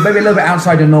who are maybe a little bit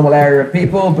outside your normal area of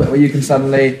people, but where you can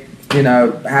suddenly,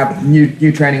 have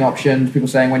new training options. People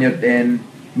saying when you're in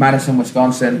Madison,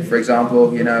 Wisconsin, for example,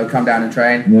 come down and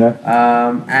train. Yeah.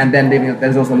 And then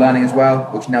there's also learning as well,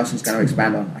 which Nelson's going to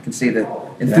expand on. I can see the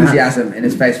enthusiasm in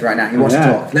his face right now. He wants to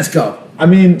talk. Let's go. I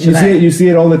mean, you see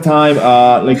it all the time.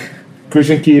 Like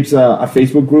Christian keeps a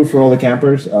Facebook group for all the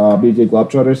campers, BJ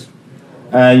Globetrotters.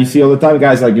 And you see all the time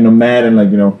guys like, met and like,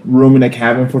 room in a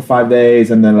cabin for 5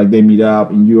 days and then like they meet up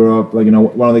in Europe. Like,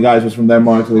 one of the guys was from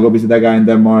Denmark, so they go visit that guy in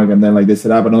Denmark and then like they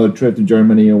set up another trip to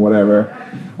Germany or whatever.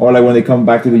 Or like when they come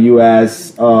back to the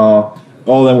US, all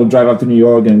of them will drive up to New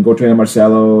York and go train at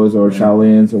Marcelo's or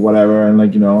Shaolin's or whatever. And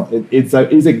like, it's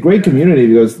a great community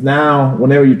because now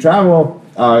whenever you travel,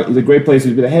 it's a great place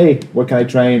to be like, hey, where can I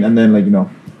train? And then like,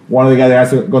 one of the guys that has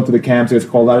to go to the camps gets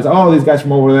called out. He's like, oh, these guys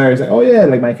from over there. He's like, oh yeah,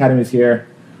 like my academy's here.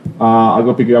 I'll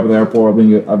go pick you up at the airport.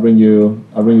 I'll bring you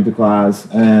to class.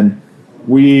 And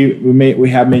we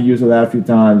have made use of that a few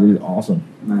times. It's awesome.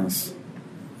 nice.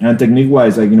 And technique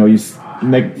wise, like you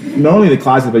like not only the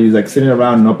classes, but you're like sitting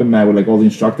around an open mat with like all the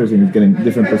instructors and you're getting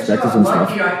different perspectives and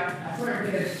stuff.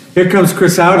 Here comes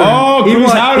Chris Howden. Oh,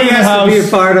 Chris Howden He in the has to be house.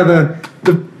 a part of the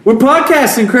we're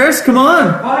podcasting, Chris. Come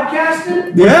on.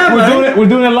 Podcasting? Yeah, We're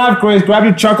doing it live, Chris. Grab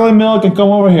your chocolate milk and come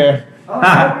over here.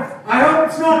 I hope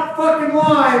it's not fucking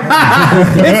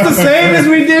live. It's the same as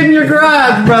we did in your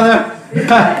garage, brother.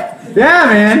 Yeah,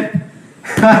 man.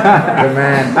 Good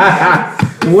man.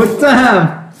 What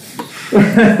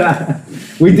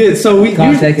we did. So we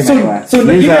Can't take him anywhere. So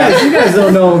you guys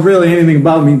don't know really anything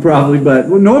about me, probably. But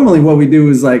normally, what we do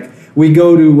is like we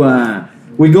go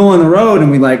on the road and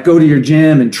we like go to your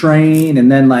gym and train, and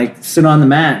then like sit on the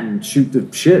mat and shoot the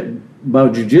shit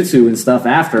about jiu-jitsu and stuff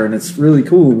after, and it's really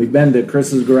cool. We've been to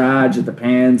Chris's garage at the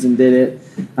Pans and did it.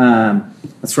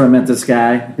 That's where I met this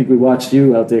guy. I think we watched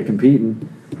you out there competing.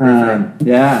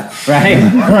 Yeah, right.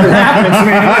 What happens,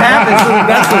 man? What happens to the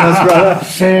best of us,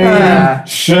 brother?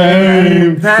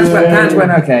 Shame. Pants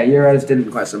went okay. Euros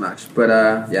didn't quite so much. But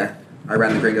yeah, I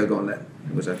ran the Gringo Gauntlet.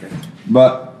 It was okay.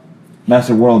 But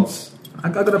Master Worlds. I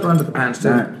got up under the pants too.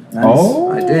 Nice.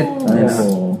 Oh, I did.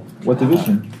 What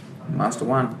division? Master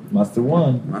 1. Master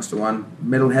 1. Master 1.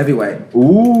 Middle heavyweight.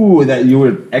 Ooh, that you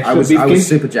were extra I was beefcake?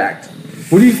 super jacked.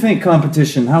 What do you think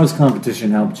competition? How has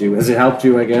competition helped you? Has it helped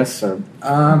you? I guess. Or?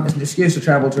 It's an excuse to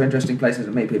travel to interesting places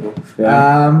and meet people.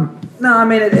 Yeah. No, I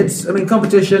mean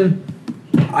competition.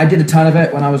 I did a ton of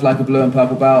it when I was like a blue and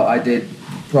purple belt. I did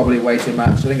probably way too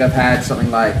much. I think I've had something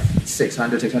like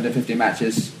 650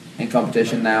 matches in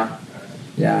competition now.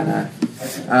 Yeah, I know.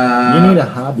 You need a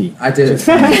hobby. I did.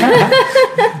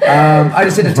 I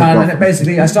just did a ton, and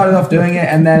basically I started off doing it,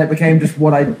 and then it became just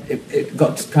what it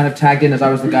got kind of tagged in as I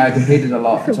was the guy who competed a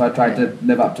lot, so I tried to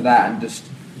live up to that and just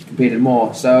competed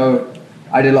more. So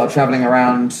I did a lot of traveling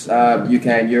around UK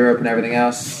and Europe and everything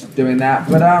else doing that.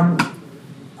 But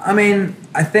I mean,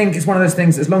 I think it's one of those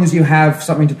things. As long as you have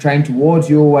something to train towards,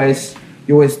 you're a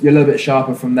little bit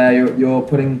sharper from there. You're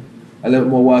putting a little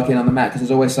more work in on the mat because there's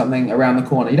always something around the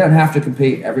corner. You don't have to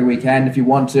compete every weekend. If you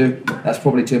want to, that's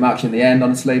probably too much in the end,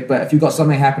 honestly. But if you've got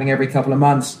something happening every couple of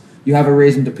months, you have a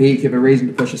reason to peak, you have a reason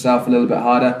to push yourself a little bit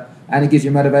harder, and it gives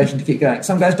you motivation to keep going.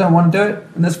 Some guys don't want to do it,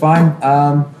 and that's fine.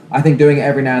 I think doing it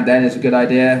every now and then is a good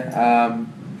idea,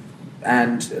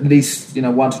 and at least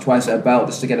once or twice at a belt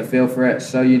just to get a feel for it.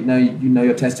 So you know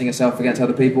you're testing yourself against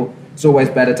other people. It's always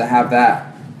better to have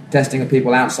that testing of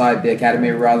people outside the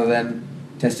academy rather than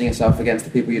testing yourself against the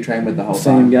people you train with the whole time.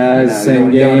 Same guys,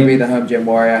 same You don't want to be game. the home gym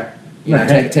warrior,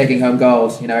 taking home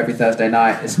goals, every Thursday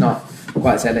night. It's not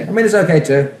quite the same thing. I mean, it's okay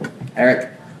too,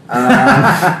 Eric.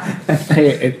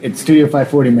 Hey, it's Studio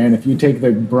 540, man. If you take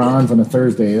the bronze on a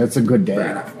Thursday, that's a good day.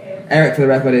 Fair enough. Eric, for the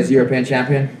record, is European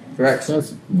champion, correct?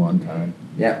 That's one time.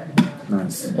 Yeah.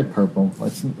 Nice. At Purple.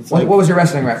 It's What was your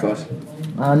wrestling record?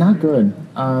 not good.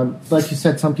 Like you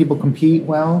said, some people compete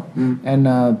well, and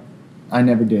I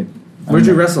never did. Where'd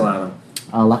you wrestle out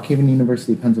of? Lock Haven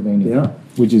University, Pennsylvania.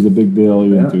 Which is a big deal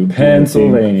even to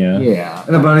Pennsylvania. Yeah.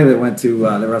 And a buddy that went to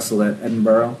that wrestled at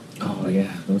Edinburgh. Oh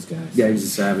yeah, those guys. Yeah, he was a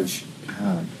savage.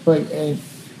 But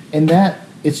and that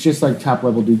it's just like top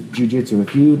level jujitsu.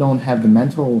 If you don't have the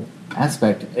mental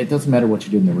aspect, it doesn't matter what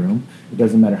you do in the room. It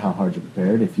doesn't matter how hard you're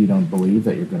prepared. If you don't believe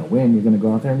that you're going to win, you're going to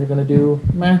go out there and you're going to do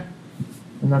meh.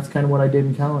 And that's kind of what I did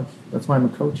in college. That's why I'm a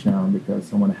coach now,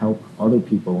 because I want to help other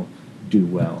people do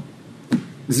well.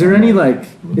 Is there any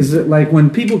is it like when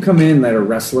people come in that are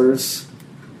wrestlers?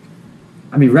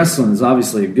 I mean, wrestling is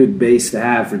obviously a good base to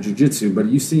have for jiu-jitsu, but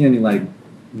do you see any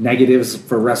negatives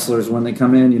for wrestlers when they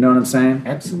come in? You know what I'm saying?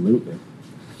 Absolutely.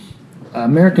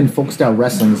 American folk style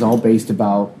wrestling is all based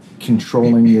about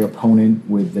controlling your opponent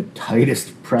with the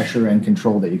tightest pressure and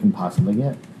control that you can possibly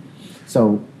get.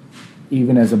 So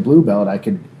even as a blue belt, I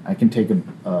can take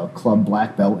a club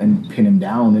black belt and pin him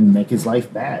down and make his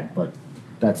life bad, but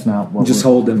that's not what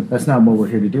hold him. That's not what we're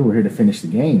here to do. We're here to finish the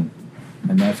game,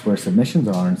 and that's where submissions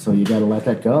are. And so you got to let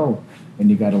that go, and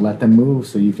you got to let them move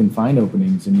so you can find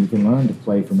openings and you can learn to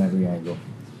play from every angle.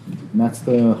 And that's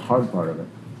the hard part of it.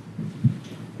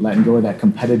 Letting go of that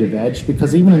competitive edge,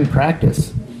 because even in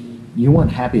practice, you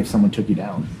weren't happy if someone took you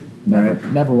down.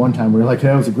 Never one time where you're like, hey,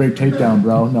 that was a great takedown,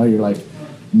 bro. No, you're like,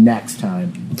 next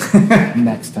time.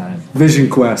 Next time.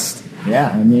 Vision Quest. Yeah,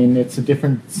 I mean, it's a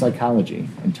different psychology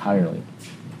entirely.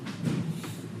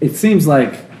 It seems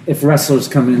like if wrestlers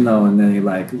come in though and they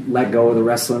let go of the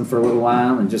wrestling for a little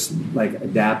while and just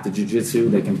adapt to jiu-jitsu,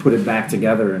 they can put it back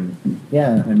together and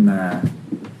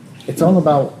it's all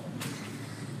about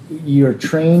you're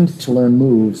trained to learn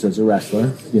moves as a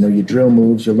wrestler. You drill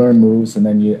moves, you learn moves, and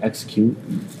then you execute.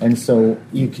 And so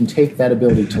you can take that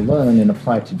ability to learn and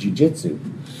apply it to jiu-jitsu.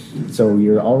 So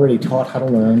you're already taught how to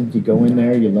learn. You go in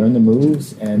there, you learn the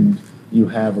moves, and you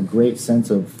have a great sense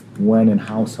of when and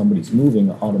how somebody's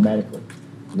moving automatically.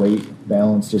 Weight,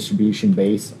 balance, distribution,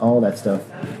 base, all that stuff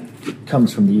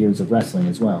comes from the years of wrestling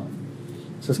as well.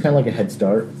 So it's kind of like a head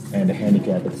start and a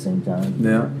handicap at the same time.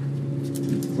 Yeah.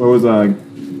 What was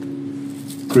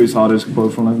Chris Hodder's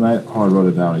quote from last night? Oh, I wrote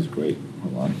it down. It's great.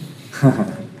 Hold on.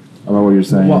 About what you're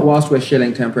saying. Whilst we're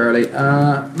shilling temporarily,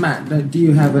 Matt, do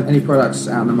you have any products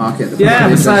out in the market?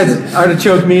 Besides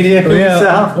Artichoke Media.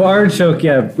 Well,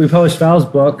 Artichoke, we published Val's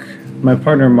book. My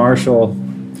partner Marshall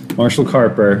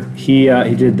Carper, he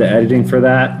did the editing for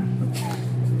that.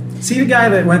 Is he the guy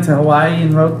that went to Hawaii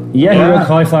and wrote? Yeah, he wrote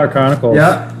Cauliflower Chronicles.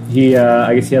 Yeah. He,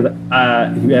 I guess he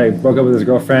broke up with his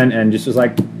girlfriend and just was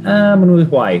like, I'm going to move to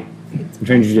Hawaii. I'm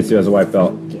training jiu-jitsu as a white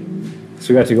belt. So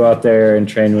we got to go out there and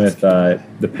train with the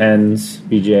Pens,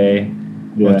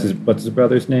 BJ. Yeah. What's his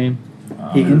brother's name?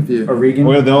 Egan? Or Regan?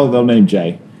 Well, they'll name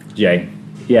Jay. Jay.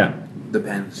 Yeah. The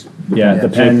Pens.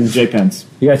 The Pens. Jay Pence.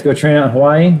 You guys go train out in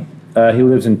Hawaii. He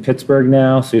lives in Pittsburgh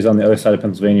now, so he's on the other side of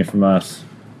Pennsylvania from us.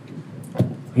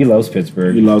 He loves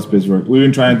Pittsburgh. He loves Pittsburgh. We've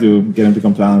been trying to get him to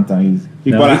come to Valentine.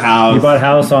 He bought a house. He bought a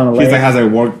house on the lake. He has a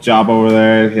work job over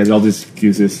there. He has all these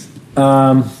excuses.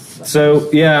 So,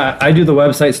 I do the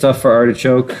website stuff for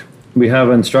Artichoke. We have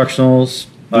instructionals.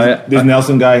 This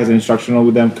Nelson guy has an instructional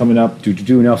with them coming up.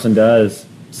 Nelson does.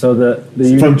 So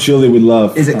the from Chile with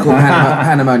love. Is it called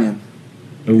Pandemonium?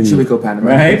 It should be called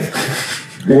Pandemonium. Right?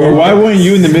 Well, why weren't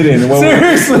you in the meeting?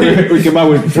 Seriously. We came out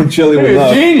with From Chile with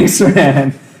Love. Genius,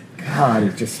 man. God,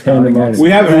 it just we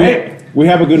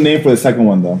have a good name for the second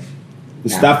one though. The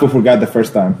staff who forgot the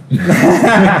first time.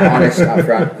 Honest up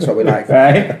front. That's what we like.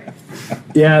 Right?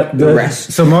 Yeah. The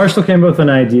rest. So Marshall came up with an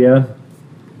idea.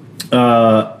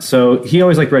 So he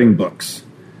always liked writing books,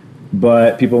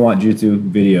 but people want jiu-jitsu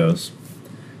videos.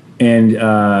 And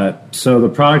so the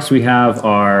products we have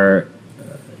are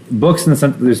books in the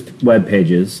sense that there's web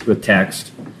pages with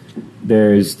text.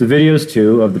 There's the videos,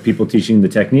 too, of the people teaching the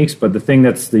techniques. But the thing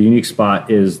that's the unique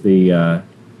spot is we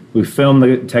film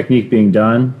the technique being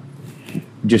done,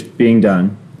 just being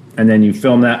done. And then you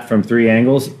film that from 3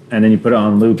 angles, and then you put it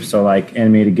on loop. So like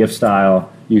animated GIF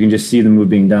style, you can just see the move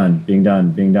being done,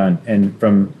 and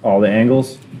from all the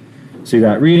angles. So you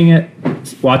got reading it,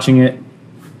 watching it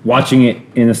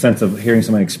in the sense of hearing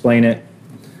someone explain it.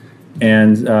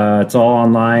 And it's all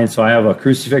online. So I have a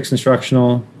crucifix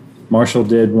instructional. Marshall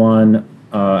did one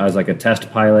as like a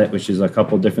test pilot, which is a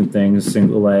couple different things,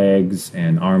 single legs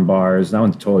and arm bars. That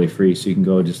one's totally free, so you can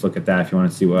go just look at that if you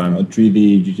want to see what I'm...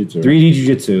 3D Jiu-Jitsu. 3D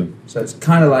Jiu-Jitsu. So it's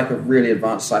kind of like a really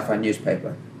advanced sci-fi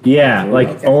newspaper. Yeah,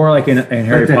 or like in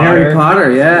Harry Potter. Harry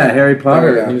Potter, yeah, Harry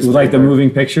Potter. Yeah. With like the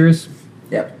moving pictures.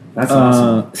 Yep. That's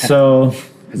awesome. So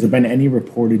Has there been any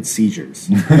reported seizures?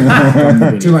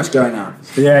 Too much going on.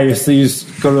 Yeah, you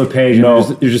just go to the page and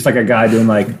you're just like a guy doing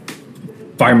like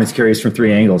fireman's carries from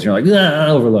 3 angles. You're like,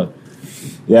 overload.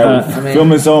 Yeah,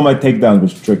 filming some of my takedowns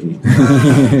was tricky.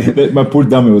 My poor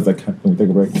dummy was like, "Can we take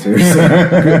a break?"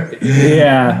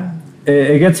 Yeah,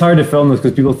 it gets hard to film this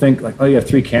because people think like, "Oh, you have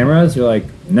 3 cameras." You're like,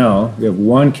 "No, we have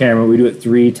 1 camera. We do it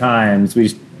 3 times. We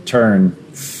just turn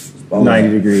 90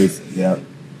 degrees." Yeah.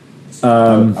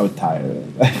 I was tired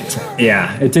of that.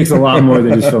 Yeah, it takes a lot more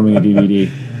than just filming a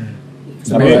DVD.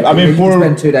 So you can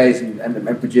spend 2 days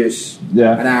and produce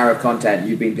an hour of content.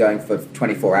 You've been going for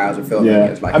 24 hours of filming. Yeah.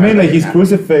 It's like his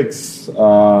crucifix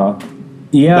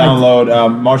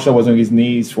download. Marshall was on his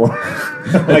knees for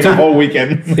like a whole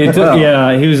weekend.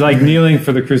 Yeah, he was like kneeling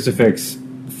for the crucifix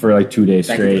for like 2 days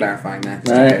Thank straight. you for clarifying that.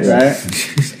 Right.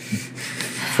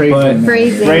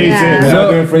 Phrasing. Yeah.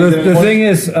 So the thing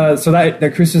is, so that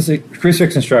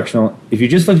crucifix instructional, if you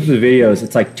just look at the videos,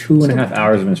 it's like 2.5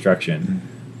 hours of instruction.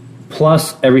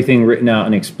 Plus everything written out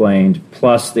and explained,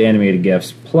 plus the animated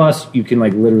GIFs, plus you can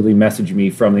like literally message me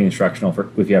from the instructional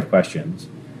if you have questions,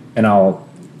 and I'll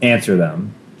answer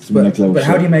them. But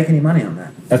how do you make any money on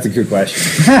that? That's a good question.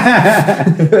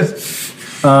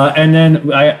 And then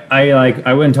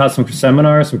I went and taught some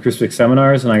crucifix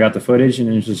seminars, and I got the footage, and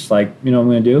it's just like, you know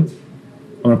what I'm going to do?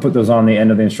 I'm going to put those on the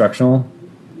end of the instructional,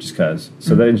 just because.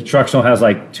 So the instructional has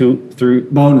like 2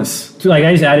 through bonus. Like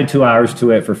I just added 2 hours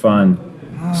to it for fun.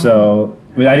 So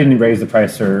I didn't raise the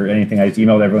price or anything. I just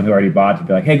emailed everyone who already bought to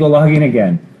be like, hey, go log in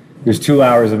again. There's 2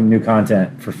 hours of new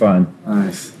content for fun.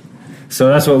 Nice. So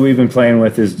that's what we've been playing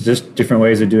with, is just different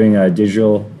ways of doing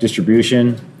digital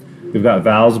distribution. We've got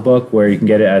Val's book where you can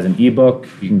get it as an ebook.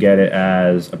 You can get it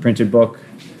as a printed book.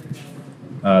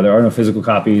 There are no physical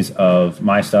copies of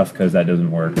my stuff because that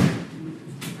doesn't work.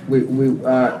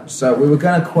 So we were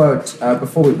going to quote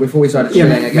before we started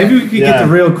shooting again. Maybe we could get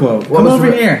the real quote. Come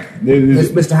over here.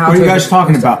 Mr. Houghton. What are you guys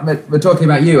talking about? We're talking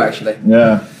about you, actually.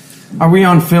 Yeah. Are we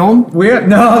on film? We're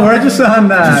just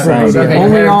on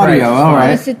only audio. All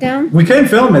right. Sit down. We can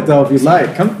film it though if you'd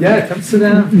like. Come sit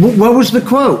down. What was the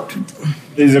quote?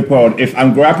 This is a quote. If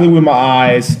I'm grappling with my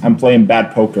eyes, I'm playing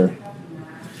bad poker.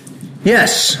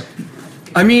 Yes.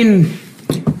 I mean,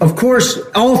 of course,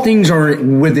 all things are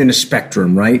within a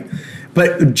spectrum, right?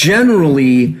 But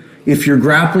generally, if you're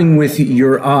grappling with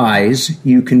your eyes,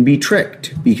 you can be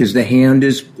tricked because the hand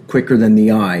is quicker than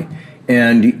the eye.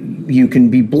 And you can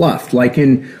be bluffed. Like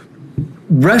in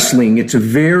wrestling, it's a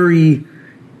very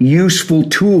useful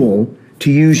tool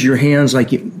to use your hands.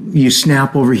 Like you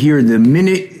snap over here. The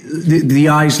minute the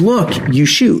eyes look, you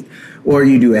shoot. Or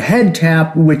you do a head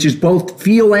tap, which is both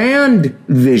feel and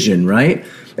vision, right?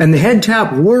 And the head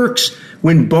tap works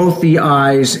when both the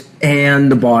eyes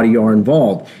and the body are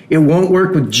involved. It won't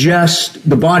work with just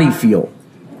the body feel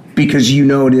because you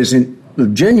know it isn't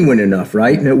genuine enough,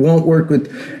 right? And it won't work with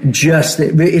just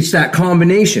it's that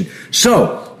combination.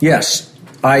 So, yes,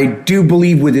 I do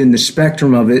believe within the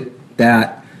spectrum of it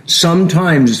that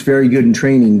sometimes it's very good in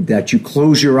training that you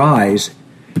close your eyes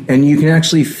and you can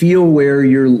actually feel where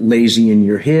you're lazy in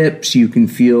your hips. You can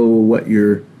feel what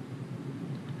you're...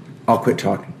 I'll quit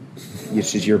talking.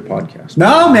 This is your podcast.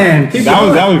 No, man.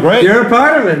 That was great. You're a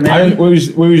part of it, man. We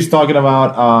were just talking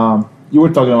about... you were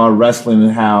talking about wrestling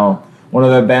and how one of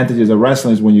the advantages of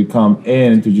wrestling is when you come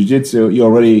into jiu-jitsu, you're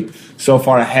already so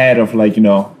far ahead of like, you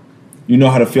know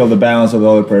how to feel the balance of the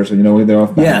other person. You know when they're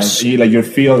off balance.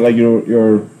 Yes.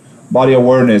 Your body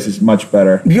awareness is much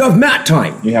better. You have mat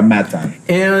time.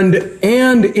 And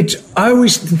it's, I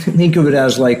always think of it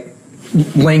as like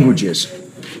languages.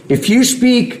 If you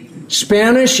speak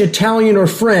Spanish, Italian, or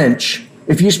French,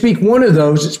 if you speak one of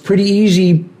those, it's pretty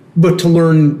easy but to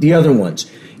learn the other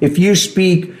ones. If you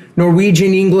speak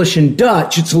Norwegian, English, and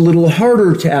Dutch, it's a little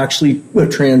harder to actually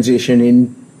transition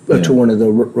in to one of the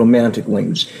romantic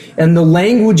languages. And the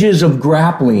languages of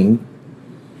grappling,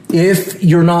 if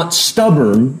you're not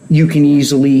stubborn, you can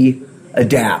easily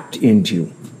adapt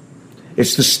into.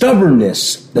 It's the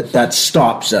stubbornness that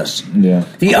stops us. Yeah.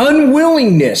 The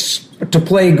unwillingness to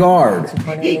play guard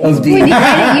of the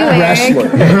wrestler.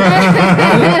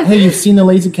 Hey, you've seen the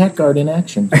lazy cat guard in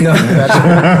action. No.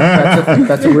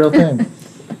 That's a real thing.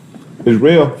 It's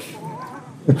real.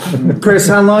 Chris,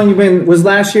 how long you been? Was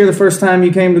last year the first time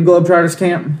you came to Globetrotters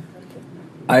camp?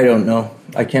 I don't know.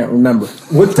 I can't remember.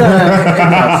 What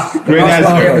Great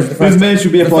answer. This man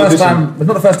should be a politician. It's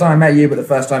not the first time I met you, but the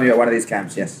first time you were at one of these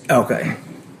camps, yes. Okay.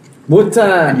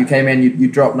 And you came in, you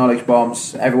dropped knowledge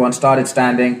bombs, everyone started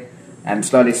standing and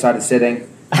slowly started sitting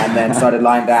and then started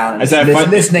lying down and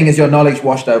listening as your knowledge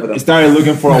washed over them. They started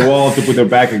looking for a wall to put their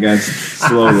back against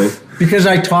slowly. Because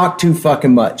I talk too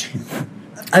fucking much.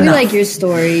 We like your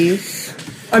stories.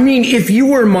 I mean, if you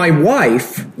were my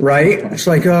wife, right? It's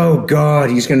like, oh God,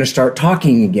 he's going to start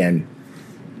talking again.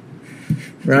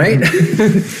 Right?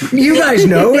 You guys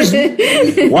know.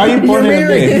 Why are you pointing at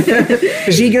me?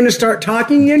 Is he going to start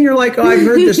talking again? You're like, oh, I've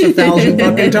heard this 1,000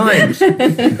 fucking times.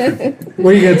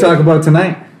 What are you going to talk about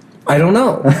tonight? I don't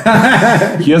know.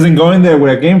 He doesn't go in there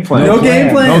with a game plan. No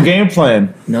game plan? No game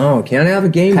plan. No, can't have a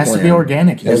game plan. Has to be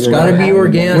organic. It's got to be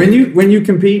organic. When you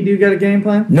compete, do you got a game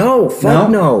plan? No, fuck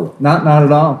no. Not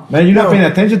at all. Man, you're not paying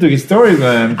attention to his stories,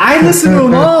 man. I listen to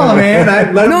them all, man.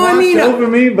 I let them watch over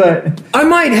me, but I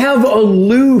might have a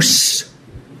loose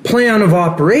plan of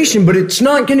operation, but it's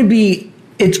not going to be.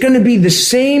 It's going to be the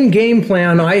same game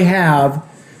plan I have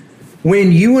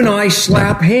when you and I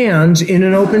slap hands in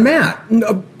an open mat.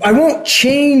 I won't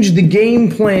change the game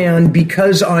plan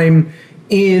because I'm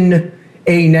in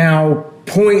a now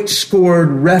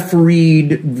point-scored,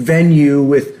 refereed venue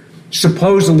with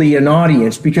supposedly an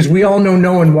audience, because we all know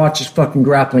no one watches fucking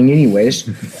grappling anyways.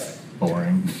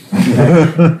 Boring.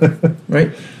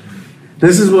 Right?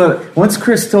 this is what, once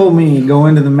Chris told me go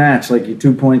into the match like you're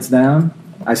 2 points down,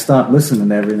 I stopped listening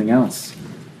to everything else.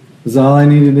 That's all I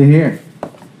needed to hear.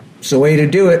 It's the way to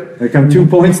do it. Like I'm 2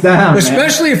 points down.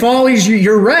 Especially if Ollie's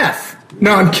your ref.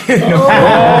 No, I'm kidding.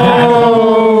 Oh.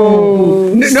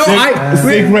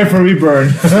 Sick referee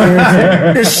burn.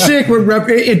 It's sick.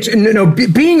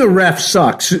 Being a ref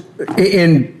sucks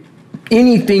in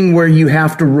anything where you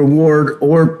have to reward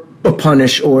or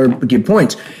punish or give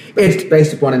points. It's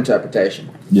based upon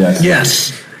interpretation.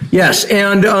 Yes.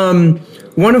 And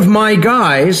one of my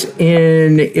guys,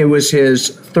 it was his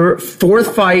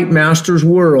fourth fight, Masters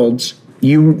Worlds.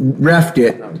 You refed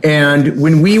it, and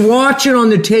when we watch it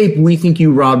on the tape, we think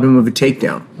you robbed him of a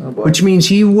takedown, which means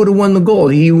he would have won the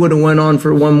gold. He would have went on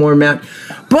for one more match.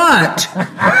 But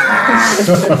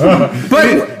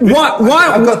what?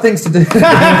 I've got things to do.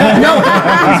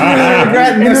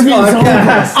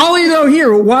 Ollie, though,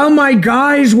 here, while my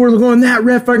guys were going, that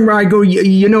ref, I go,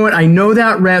 you know what? I know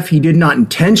that ref, he did not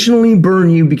intentionally burn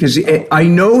you because I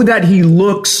know that he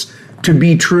looks to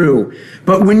be true.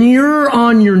 But when you're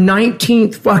on your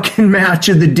 19th fucking match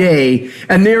of the day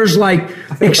and there's like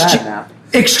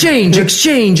exchange.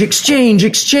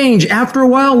 After a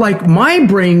while, like my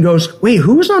brain goes, wait,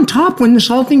 who was on top when this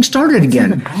whole thing started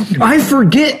again? I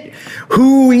forget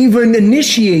who even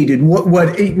initiated what,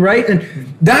 right? And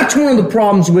that's one of the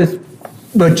problems with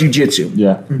jiu-jitsu.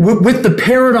 Yeah. With the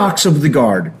paradox of the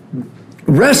guard.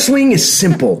 Wrestling is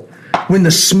simple. When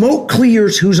the smoke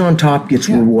clears, who's on top gets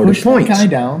rewarded push points. Push that guy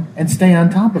down and stay on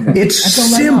top of him. It's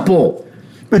simple.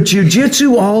 But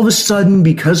jiu-jitsu, all of a sudden,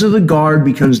 because of the guard,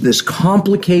 becomes this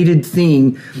complicated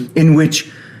thing in which,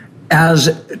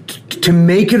 to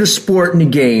make it a sport and a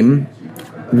game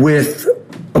with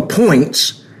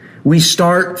points, we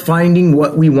start finding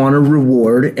what we want to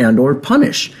reward and or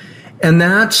punish. And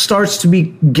that starts to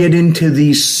get into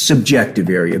the subjective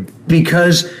area,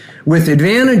 because with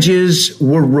advantages,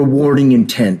 we're rewarding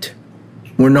intent.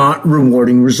 We're not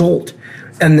rewarding result.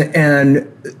 And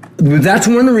that's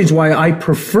one of the reasons why I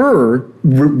prefer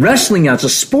wrestling as a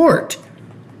sport,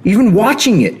 even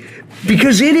watching it,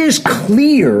 because it is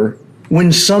clear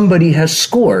when somebody has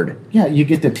scored. Yeah, you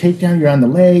get the takedown, you're on the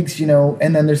legs, and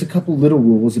then there's a couple little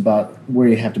rules about where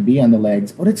you have to be on the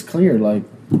legs, but it's clear, like...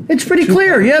 It's pretty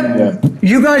clear, yep. Yeah.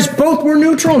 You guys both were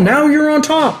neutral, now you're on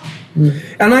top.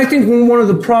 And I think one of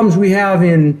the problems we have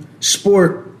in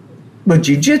sport, but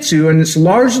jiu-jitsu, and it's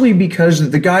largely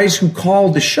because the guys who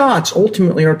call the shots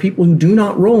ultimately are people who do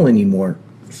not roll anymore.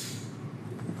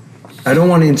 I don't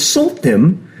want to insult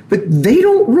them, but they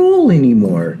don't roll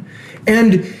anymore.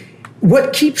 And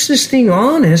what keeps this thing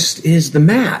honest is the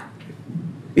mat.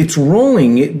 It's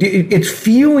rolling. It's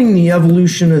feeling the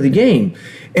evolution of the game.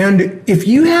 And if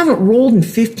you haven't rolled in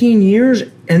 15 years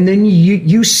and then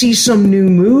you see some new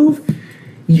move,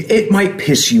 it might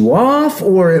piss you off,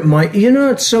 or it might,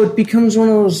 so it becomes one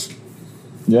of those.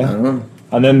 Yeah. I don't know.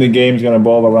 And then the game's going to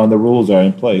evolve around the rules that are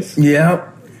in place.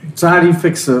 Yeah. So how do you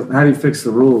fix the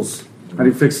rules? How do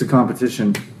you fix the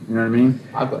competition? You know what I mean?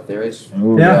 I've got theories.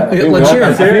 Ooh, yeah. Let's hear it.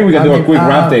 I think we can do a quick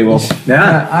round table.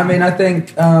 Yeah. I mean, I think...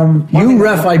 you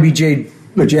ref IBJ,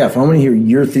 but Jeff, I want to hear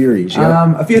your theories.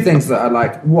 Yeah? A few things that I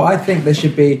like. What I think there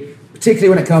should be, particularly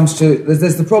when it comes to...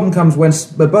 There's the problem comes when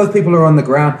both people are on the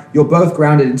ground, you're both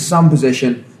grounded in some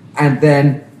position, and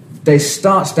then they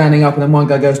start standing up and then one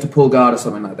guy goes to pull guard or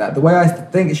something like that. The way I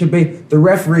think it should be, the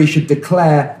referee should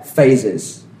declare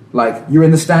phases. Like, you're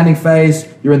in the standing phase,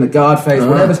 you're in the guard phase,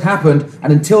 whatever's happened,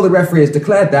 and until the referee has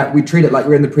declared that, we treat it like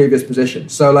we're in the previous position.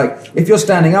 So, like, if you're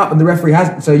standing up and the referee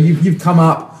hasn't, so you've come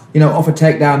up, off a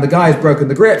takedown, the guy's broken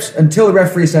the grips. Until the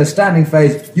referee says standing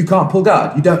phase, you can't pull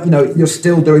guard. You don't, you're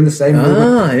still doing the same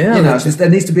movement. Yeah. So there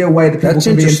needs to be a way that people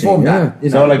can be informed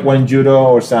that. So like when judo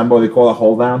or sambo, they call a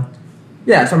hold down.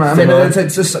 Yeah,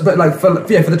 it's just, but like for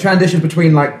the transitions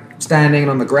between like standing and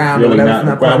on the ground or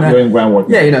whatever. You're in groundwork.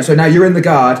 Yeah, so now you're in the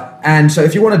guard, and so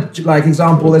if you want to, like,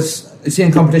 example, you see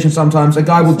in competition sometimes a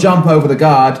guy will jump over the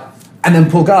guard and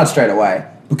then pull guard straight away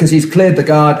because he's cleared the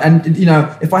guard. And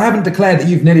if I haven't declared that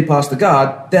you've nearly passed the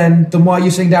guard, then why are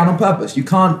you sitting down on purpose? You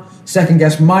can't second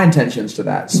guess my intentions to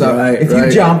that. So if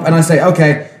you jump and I say,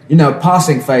 okay,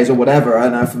 passing phase or whatever, I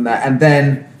know from that, and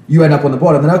then you end up on the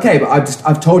bottom, then okay, but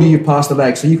I've told you've passed the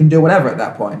leg, so you can do whatever at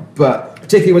that point. But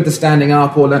particularly with the standing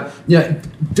up or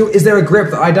is there a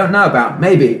grip that I don't know about?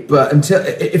 Maybe, but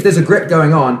if there's a grip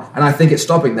going on and I think it's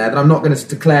stopping there, then I'm not going to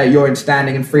declare you're in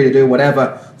standing and free to do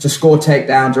whatever to score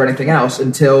takedowns or anything else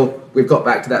until we've got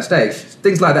back to that stage.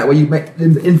 Things like that, where you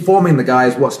informing the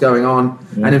guys what's going on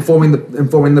and informing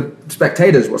the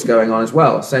spectators what's going on as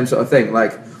well. Same sort of thing.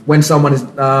 Like when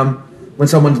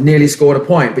someone's nearly scored a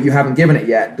point, but you haven't given it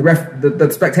yet, the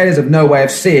spectators have no way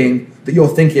of seeing that you're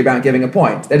thinking about giving a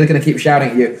point. They're just going to keep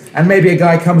shouting at you. And maybe a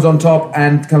guy comes on top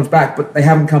and comes back, but they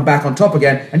haven't come back on top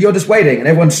again, and you're just waiting, and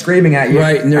everyone's screaming at you.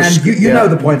 Right, and you know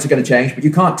the points are going to change, but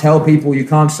you can't tell people, you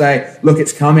can't say, look,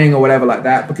 it's coming, or whatever like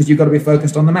that, because you've got to be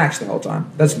focused on the match the whole time.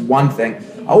 That's one thing.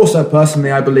 Also,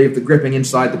 personally, I believe that gripping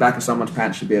inside the back of someone's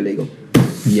pants should be illegal.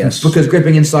 Yes. Because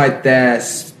gripping inside their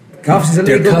cuffs is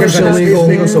illegal. Cuffs are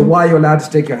illegal. So why are you allowed to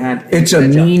stick your hand? It's a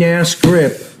mean-ass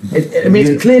grip.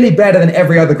 It's clearly better than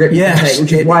every other grip you can take,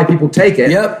 which is why people take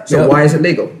it. Why is it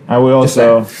legal? And we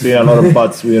also see a lot of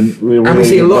butts. We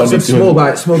see lots of small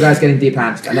guys getting deep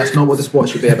hands, and that's not what the sport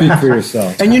should be about. Speak for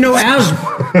yourself. And I'm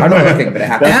not looking, but it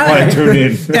happens. That's why I tune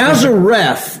in. As a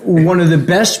ref, one of the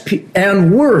best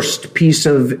and worst piece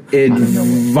of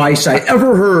advice I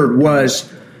ever heard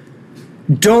was,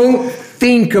 don't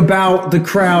think about the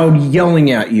crowd yelling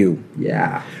at you.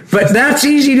 Yeah. But that's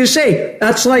easy to say.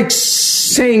 That's like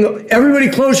saying, everybody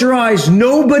close your eyes.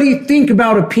 Nobody think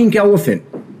about a pink elephant.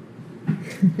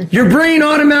 Your brain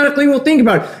automatically will think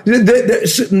about it.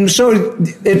 So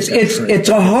it's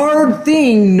a hard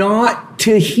thing not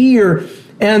to hear.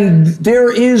 And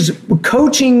there is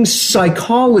coaching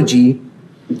psychology,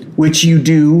 which you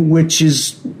do, which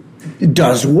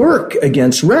does work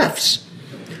against refs,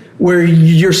 where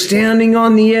you're standing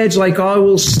on the edge. Like I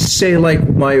will say, like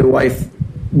my wife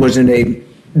was in a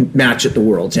match at the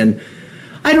Worlds, and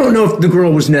I don't know if the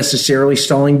girl was necessarily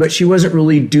stalling, but she wasn't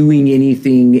really doing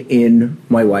anything in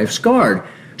my wife's guard.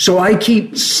 So I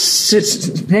keep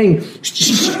saying,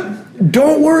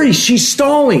 don't worry, she's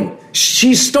stalling.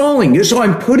 She's stalling. So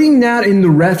I'm putting that in the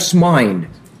ref's mind.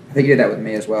 I think you did that with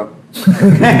me as well.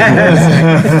 It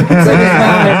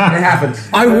happens.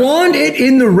 I want it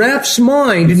in the ref's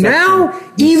mind. Now,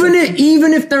 even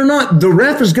if they're not, the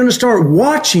ref is going to start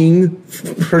watching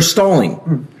her stalling.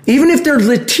 Even if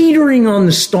they're teetering on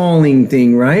the stalling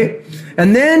thing, right?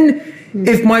 And then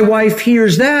if my wife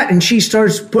hears that and she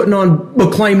starts putting on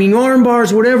climbing arm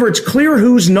bars, whatever, it's clear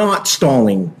who's not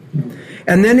stalling.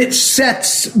 And then it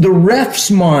sets the ref's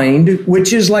mind,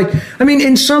 which is like,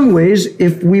 in some ways,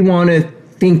 if we want to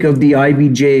think of the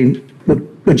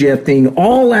IBJJF thing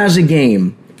all as a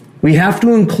game, we have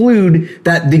to include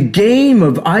that the game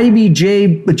of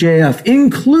IBJJF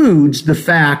includes the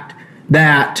fact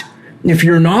that if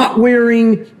you're not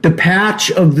wearing the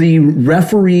patch of the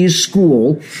referee's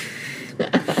school,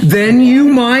 then you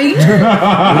might.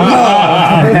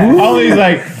 Ollie's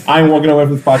like, I'm walking away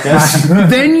from this podcast.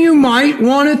 Then you might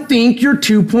want to think you're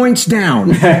 2 points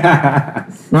down.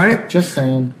 Right? Just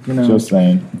saying. Just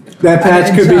saying. That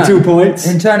patch could be 2 points.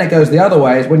 In turn, it goes the other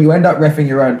way. Is when you end up reffing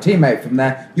your own teammate from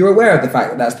there, you're aware of the fact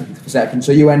that that's the perception,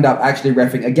 so you end up actually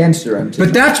reffing against your own teammate.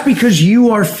 But that's because you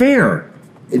are fair.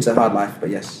 It's a hard life, but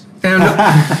yes. And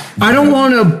I don't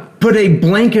want to put a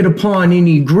blanket upon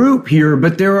any group here,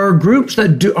 but there are groups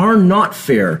that are not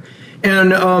fair.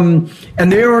 And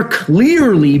they are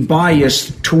clearly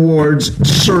biased towards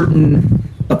certain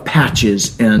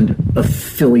patches and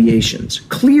affiliations.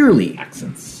 Clearly.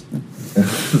 Accents.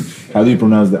 How do you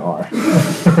pronounce the R?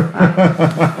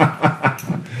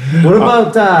 What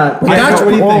about what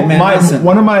do you think, man?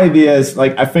 One of my ideas,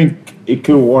 I think it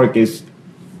could work is,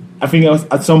 I think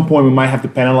at some point we might have to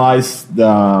penalize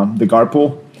the guard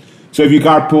pull. So if you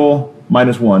guard pull,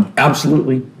 -1.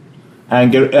 Absolutely.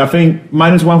 And I think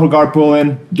 -1 for guard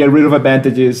pulling, get rid of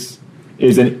advantages,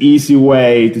 is an easy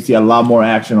way to see a lot more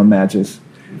action on matches.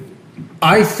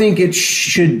 I think it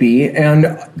should be,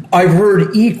 and I've heard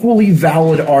equally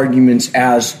valid arguments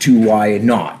as to why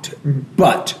not.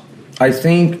 But I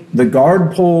think the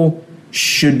guard pull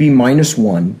should be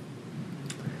 -1.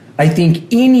 I think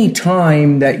any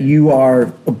time that you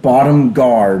are a bottom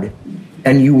guard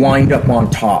and you wind up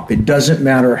on top, it doesn't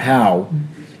matter how.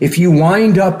 If you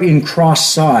wind up in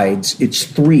cross sides, it's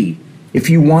 3. If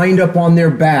you wind up on their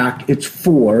back, it's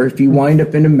 4. If you wind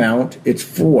up in a mount, it's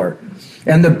 4.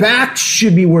 And the back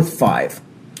should be worth 5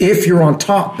 if you're on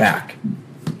top back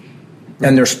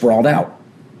and they're sprawled out.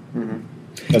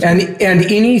 And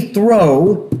any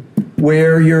throw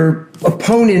where your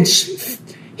opponent's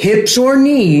hips or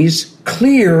knees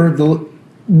clear the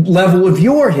level of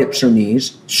your hips or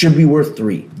knees should be worth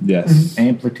 3. Yes.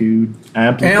 Amplitude.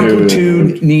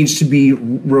 Amplitude needs to be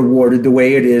rewarded the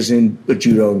way it is in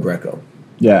judo and Greco.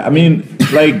 Yeah, I mean,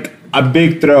 like a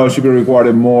big throw should be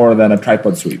rewarded more than a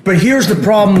tripod sweep. But here's the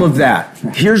problem of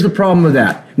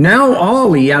that. Now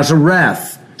Ollie, as a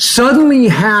ref, suddenly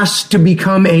has to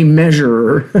become a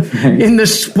measurer in the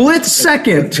split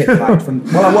second.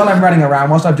 While I'm running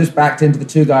around, whilst I've just backed into the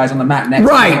 2 guys on the mat next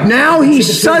to me. Right, now he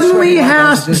suddenly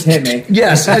has to just hit me.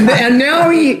 Yes, and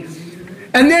now he...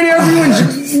 And then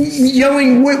everyone's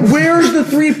yelling, where's the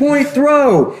 3-point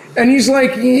throw? And he's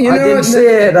like, I didn't see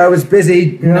it. I was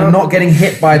busy not getting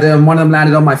hit by them. One of them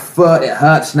landed on my foot. It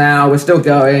hurts now. We're still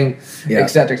going,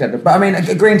 etc., etc. But I mean,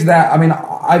 agreeing to that, I mean,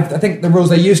 I think the rules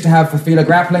they used to have for feeler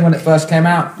grappling when it first came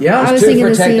out. Yeah. I was 2 for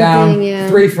a thinking the takedown, same thing,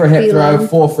 3 for a hip Fila. throw,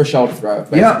 4 for a shoulder throw,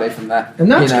 basically from that.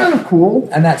 And that's kind of cool.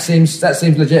 And that seems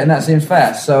legit and that seems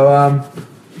fair. So,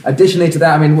 additionally to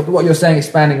that, I mean, what you're saying,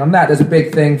 expanding on that, there's a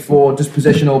big thing for just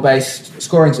positional-based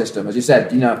scoring system. As you said,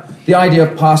 the idea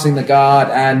of passing the guard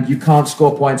and you can't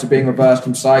score points or being reversed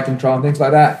from side control and things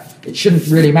like that, it shouldn't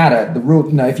really matter. The rule,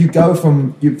 if you go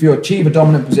if you achieve a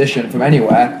dominant position from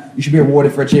anywhere, you should be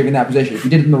rewarded for achieving that position. If you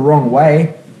did it in the wrong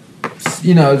way,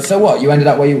 so what? You ended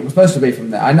up where you were supposed to be from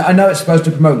there. I know it's supposed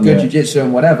to promote good jiu-jitsu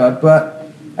and whatever, but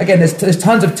again, there's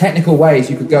tons of technical ways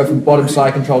you could go from bottom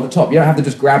side control to top. You don't have to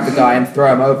just grab the guy and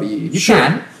throw him over you. You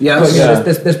can. Yes.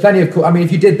 But there's plenty of cool. I mean,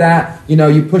 if you did that,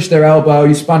 you pushed their elbow,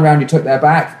 you spun around, you took their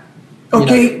back.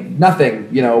 Okay. Nothing,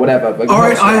 whatever. But All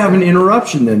right, I have an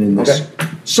interruption then in this. Okay.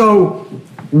 So,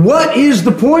 what is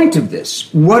the point of this?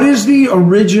 What is the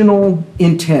original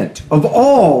intent of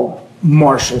all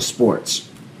martial sports?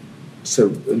 So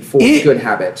enforce good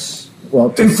habits.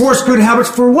 Well, enforce good habits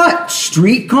for what?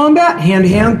 Street combat,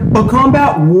 hand-to-hand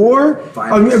combat, war.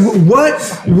 I mean, what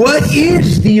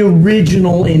is the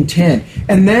original intent?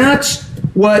 And that's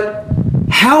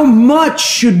how much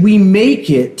should we make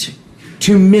it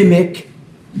to mimic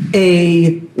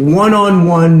a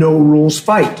one-on-one, no-rules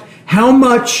fight? How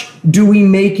much do we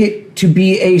make it to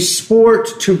be a sport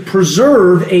to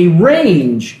preserve a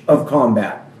range of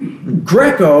combat?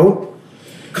 Greco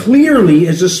clearly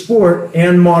is a sport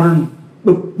and modern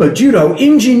judo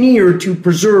engineered to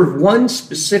preserve one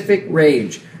specific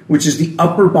range, which is the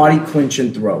upper body clinch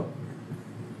and throw.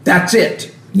 That's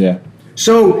it. Yeah.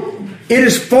 So it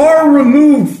is far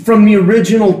removed from the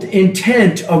original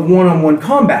intent of one-on-one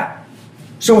combat.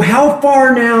 So how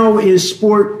far now is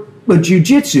sport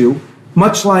jiu-jitsu,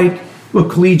 much like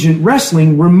collegiate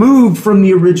wrestling, removed from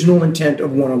the original intent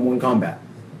of one-on-one combat?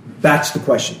 That's the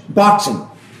question. Boxing.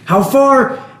 How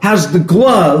far has the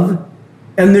glove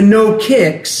and the no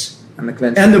kicks and the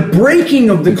clinch and the breaking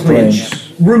of the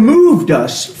clinch removed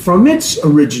us from its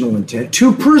original intent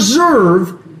to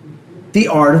preserve the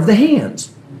art of the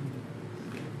hands?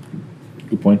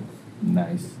 Good point.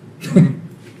 Nice.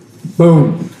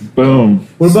 Boom.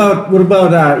 What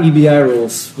about EBI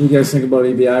rules? What do you guys think about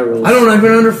EBI rules? I don't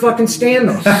even understand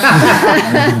those.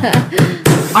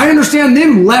 I understand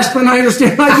them less than I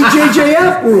understand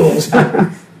IBJJF rules.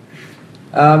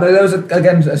 There was,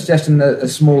 a suggestion that a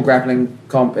small grappling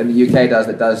comp in the UK does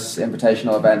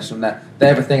invitational events from that. They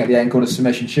have a thing at the end called a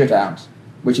submission shootout,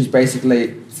 which is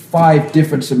basically 5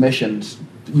 different submissions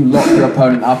that you lock your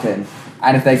opponent up in.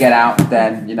 And if they get out,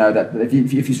 then that if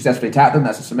you successfully tap them,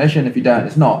 that's a submission. If you don't,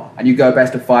 it's not. And you go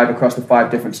best of 5 across the 5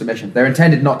 different submissions. They're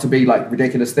intended not to be like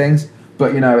ridiculous things,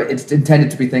 but it's intended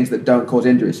to be things that don't cause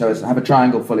injury. So have a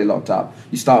triangle fully locked up.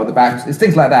 You start with the back. It's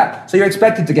things like that. So you're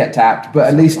expected to get tapped, but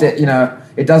at least it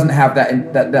doesn't have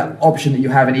that option that you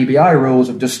have in EBI rules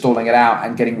of just stalling it out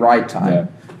and getting ride time.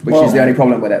 Which is the only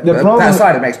problem with it. But that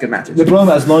aside, it makes good matches. The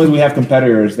problem, as long as we have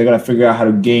competitors, they're going to figure out how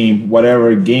to game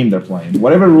whatever game they're playing.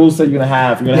 Whatever rules that you're going to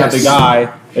have, you're going to have the guy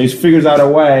that just figures out a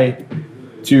way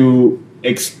to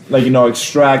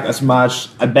extract as much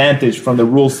advantage from the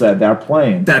rule set they're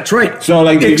playing. That's right. So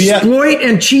exploit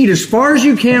and cheat as far as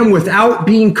you can without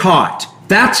being caught.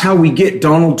 That's how we get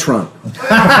Donald Trump.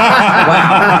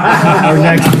 Our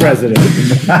next president.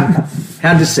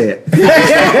 Had to say it.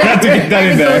 Had to get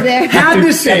that in Go there. there. Had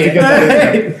to say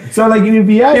it. So like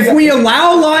UBI, If we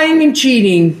allow lying and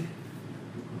cheating,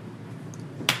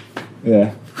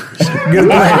 yeah. You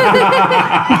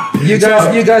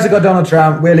guys have got Donald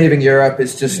Trump. We're leaving Europe.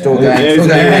 It's just still going. Still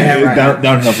going ahead right now.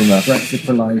 Downhill from that. Brexit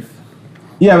for life.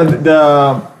 Yeah, but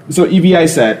so EBI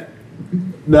said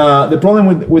the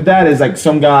problem with that is like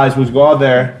some guys would go out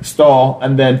there, stall,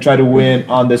 and then try to win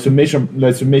on the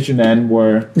submission end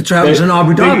where It happens in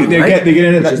Abu Dhabi, they right? get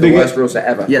in it. Which is the worst rules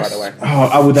ever, Yes. by the way.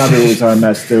 Oh, Abu Dhabi rules are a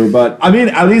mess too. But I mean,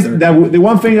 at least the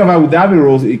one thing of Abu Dhabi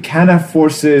rules, it kind of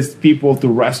forces people to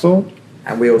wrestle.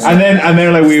 And we also. And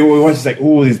then like we watch, it's like,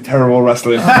 oh, these terrible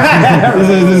wrestling.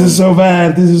 this is so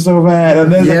bad. This is so bad.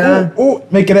 And then Yeah. like, oh,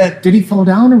 make it end. Did he fall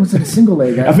down or was it a single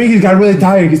leg? I think he got really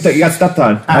tired. He got stepped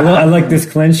on. I like this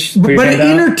clinch. Put your But it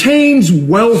hand out. entertains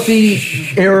wealthy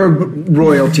Arab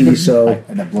royalty, so.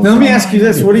 Now, let me ask you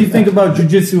this: what do you think about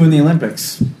jiu-jitsu in the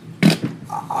Olympics?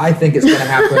 I think it's going to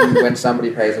happen when somebody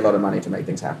pays a lot of money to make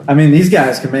things happen. I mean, these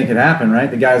guys can make it happen,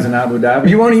 right? The guys in Abu Dhabi.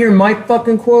 You want to hear my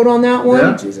fucking quote on that one?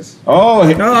 Yeah. Jesus. Oh,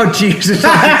 Oh, Jesus.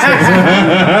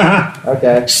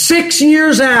 Okay. 6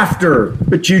 years after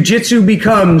jiu-jitsu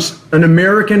becomes an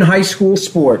American high school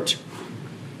sport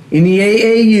in the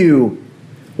AAU,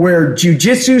 where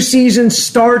jiu-jitsu season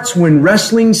starts when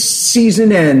wrestling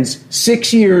season ends,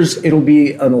 6 years, it'll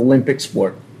be an Olympic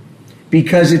sport.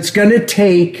 Because it's going to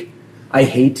take, I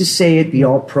hate to say it, be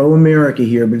all pro-America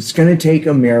here, but it's going to take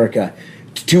America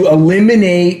to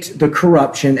eliminate the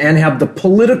corruption and have the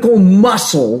political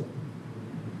muscle,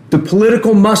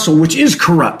 which is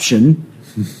corruption,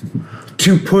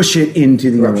 to push it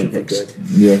into the Olympics.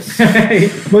 yes.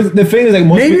 But the thing is, like,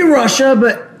 most Maybe people, Russia,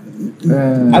 but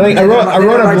I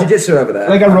wrote about jiu-jitsu over there.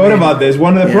 like I wrote about this.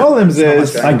 One of the problems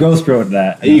is I ghost wrote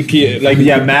that. you can't, like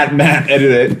Matt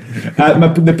edited it.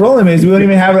 But the problem is we don't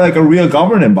even have like a real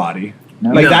governing body.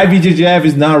 Like the IBJJF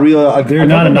is not a real. They're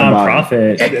not a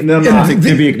non-profit.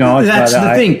 To be acknowledged by that's the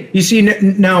the thing. You see,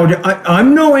 now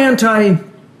I'm no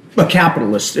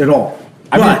anti-capitalist at all,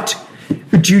 but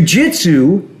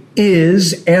jiu-jitsu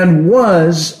is and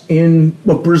was in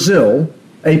Brazil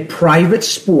a private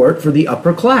sport for the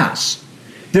upper class.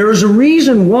 There is a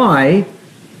reason why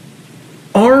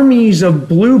armies of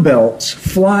blue belts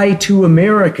fly to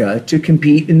America to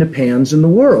compete in the Pans and the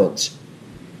Worlds.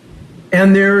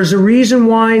 And there's a reason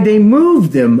why they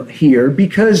moved them here,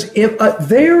 because if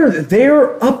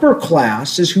their upper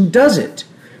class is who does it.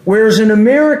 Whereas in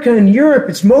America and Europe,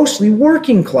 it's mostly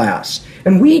working class.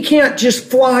 And we can't just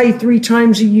fly 3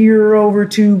 times a year over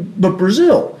to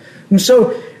Brazil. And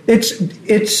so there's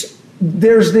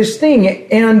this thing.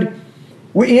 And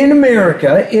in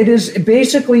America, it is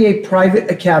basically a private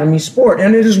academy sport.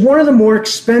 And it is one of the more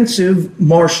expensive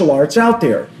martial arts out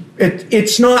there.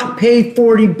 It's not pay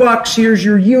 $40, here's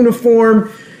your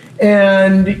uniform,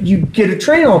 and you get to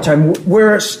train all the time.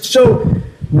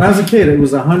 When I was a kid, it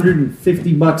was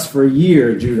 $150 for a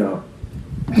year judo.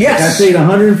 Yes. I paid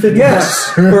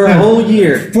 $150 for a whole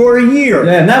year. For a year.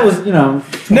 Yeah, and that was, Now,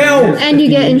 And you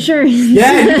get insurance.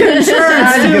 yeah, you get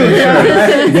insurance too.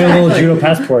 You get a little judo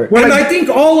passport. and I think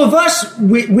all of us,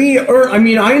 we earn, I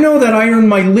mean, I know that I earn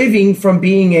my living from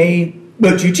being a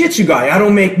jiu-jitsu guy. I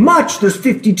don't make much. There's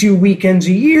 52 weekends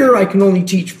a year. I can only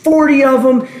teach 40 of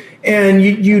them. And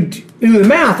you do the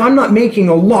math. I'm not making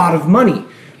a lot of money.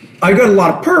 I got a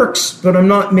lot of perks, but I'm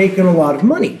not making a lot of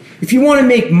money. If you want to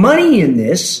make money in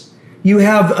this, you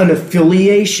have an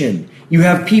affiliation. You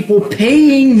have people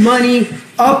paying money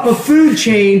up a food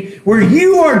chain where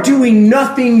you are doing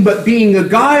nothing but being a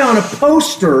guy on a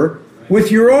poster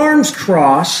with your arms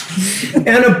crossed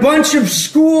and a bunch of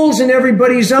schools and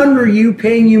everybody's under you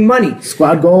paying you money.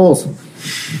 Squad goals.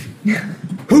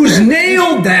 Who's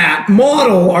nailed that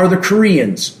model are the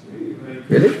Koreans.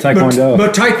 Really? Taekwondo.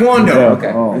 But Taekwondo.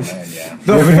 Okay. Oh, man, yeah.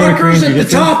 The fuckers at the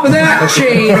top of that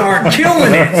chain are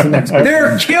killing it.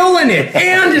 They're killing it.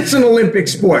 And it's an Olympic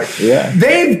sport. Yeah.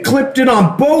 They've clipped it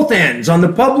on both ends, on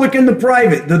the public and the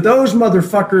private. Those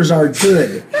motherfuckers are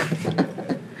good.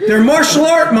 Their martial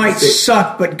art might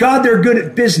suck, but God, they're good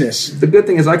at business. The good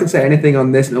thing is I can say anything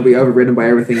on this and it'll be overridden by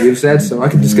everything you've said, so I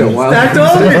can just go wild. I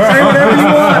told you, say whatever you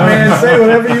want, man. Say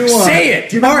whatever you want. Say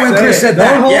it. All right, Chris said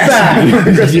that. Don't hold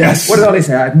back. yes. What did Ollie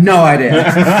say? I have no idea.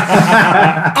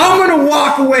 I'm going to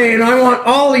walk away, and I want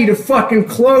Ollie to fucking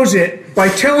close it by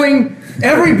telling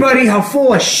everybody how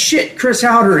full of shit Chris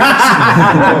Howder is.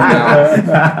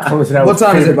 Close it out What with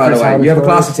time is it, by the Chris way? Howard You have a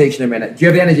story. class to teach in a minute. Do you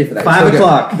have the energy for that? 5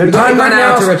 o'clock. The time right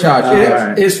now to recharge.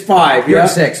 Alright. Is 5. You're Yeah?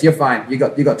 at 6. You're fine. You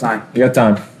got time. You got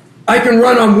time. I can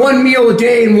run on 1 meal a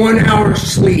day and 1 hour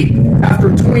sleep after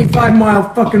a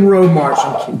 25-mile fucking road march.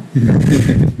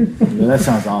 That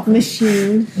sounds awful.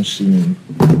 Machine.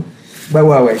 Where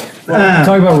were we?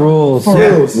 Talking about rules.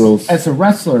 Rules. As a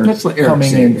wrestler That's what Eric coming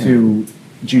said, into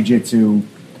jiu-jitsu,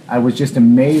 I was just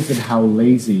amazed at how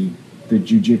lazy the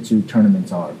jiu-jitsu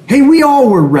tournaments are. Hey, we all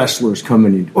were wrestlers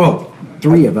coming in. Well,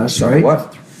 3 of us, right?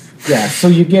 What? Yeah, so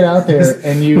you get out there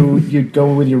and you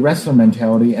go with your wrestler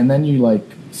mentality, and then you like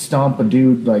stomp a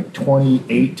dude like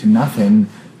 28-0,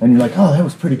 and you're like, oh, that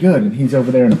was pretty good, and he's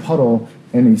over there in a puddle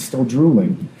and he's still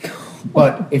drooling.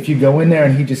 But if you go in there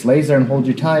and he just lays there and holds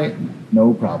you tight,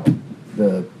 no problem.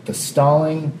 The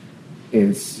stalling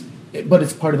is, but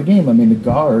it's part of the game. I mean, the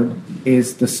guard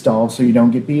is the stall so you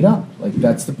don't get beat up. Like,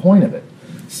 that's the point of it.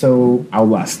 So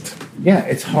Outlast. yeah,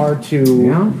 it's hard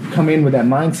to come in with that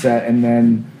mindset and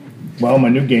then, well, my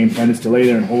new game plan is to lay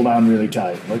there and hold on really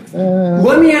tight. Like,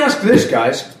 Let me ask this,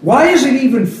 guys. Why is it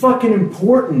even fucking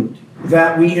important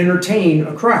that we entertain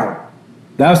a crowd?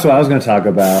 That's what I was going to talk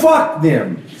about. Fuck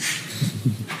them.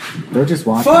 they're just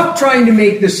watching. Fuck trying to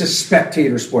make this a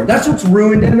spectator sport. That's what's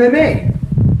ruined MMA.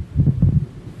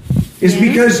 Is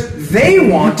because they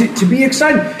want it to be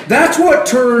exciting. That's what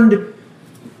turned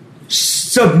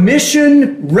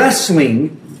submission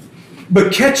wrestling,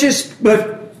 but catch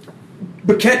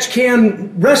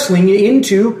can wrestling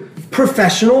into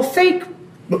professional fake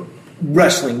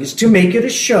wrestling, is to make it a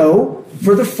show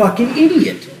for the fucking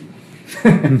idiot.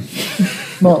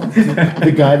 Well,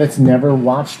 the guy that's never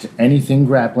watched anything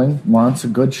grappling wants a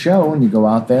good show, and you go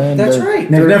out there and That's right.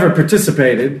 They've never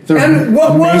participated. And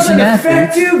what was amazing an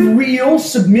athletes. effective, real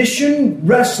submission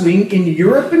wrestling in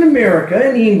Europe and America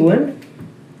and England?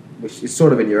 Which is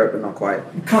sort of in Europe, but not quite.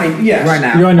 Yes. Right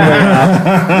now. You're on your way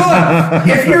out.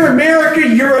 Look, if you're America,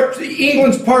 Europe,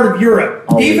 England's part of Europe.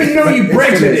 Even though you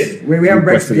Brexited. We haven't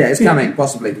Brexit yet. It's coming,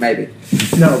 possibly, maybe.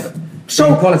 No.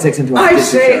 So Politics into our I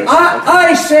business say, shows.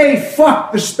 I say,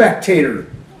 fuck the spectator.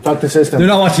 fuck the system. They're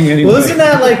not watching anyway. Well, isn't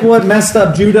that like what messed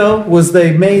up judo? Was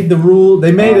they made the rule?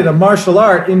 They made it a martial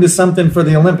art into something for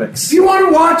the Olympics. If you want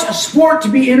to watch a sport to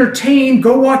be entertained,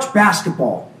 go watch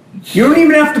basketball. You don't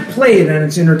even have to play it, and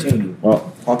it's entertaining.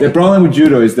 Well, the problem with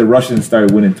judo is the Russians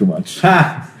started winning too much.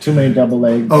 Too many double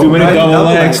legs. Too many right, double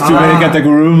legs, too many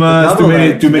katagurumas, double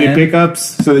legs, too many man.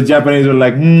 pickups. So the Japanese were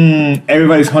like,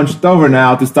 everybody's hunched over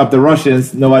now to stop the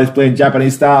Russians. Nobody's playing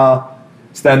Japanese style,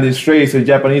 standing straight. So the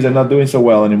Japanese are not doing so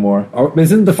well anymore. Or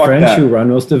isn't the Fuck French that. who run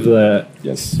most of the?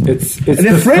 Yes. It's And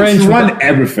the French run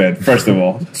everything, first of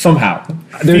all, somehow.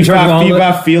 They're in charge of all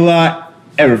FIFA, FILA,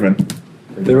 everything.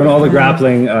 They run all the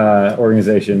grappling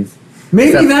organizations.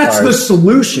 Maybe Except that's ours. the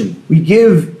solution. We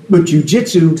give the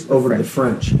jiu-jitsu over to the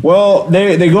French. Well,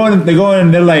 they go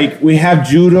in, they're like, we have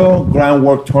judo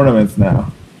groundwork tournaments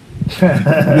now. They're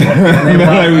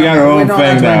like, we got our We're own not thing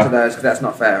entering now. into those because that's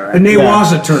not fair, right? And they Yeah.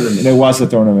 was a tournament. And it was a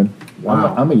tournament.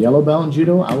 I'm a yellow belt in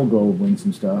judo. I will go win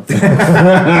some stuff. Let's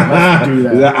do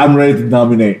that. I'm ready to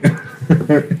dominate.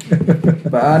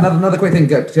 But another quick thing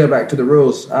to go back to the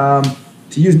rules.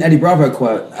 To use an Eddie Bravo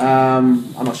quote,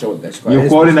 I'm not sure what this quote You're is.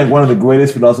 quoting like one of the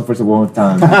greatest philosophers of all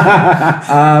time.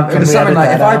 It was we something edit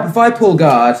like, that if I pull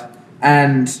guard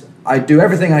and I do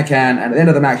everything I can, and at the end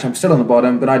of the match I'm still on the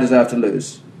bottom, then I deserve to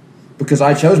lose. Because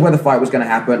I chose where the fight was going to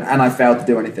happen, and I failed to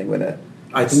do anything with it.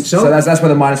 I think so. So that's where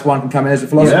the -1 can come in as a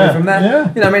philosophy Yeah, from there. yeah.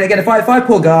 You know, I mean, again, if I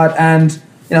pull guard and,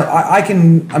 you know, I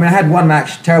had one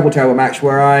match, terrible match,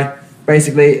 where I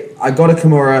got a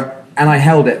Kimura and I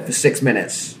held it for 6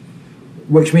 minutes,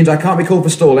 which means I can't be called for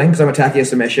stalling because I'm attacking a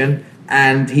submission,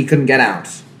 and he couldn't get out.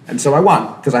 And so I won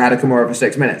because I had a Kimura for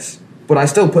 6 minutes. But I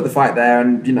still put the fight there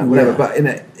and, you know, whatever. Yeah. But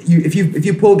if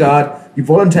you pull guard, you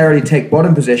voluntarily take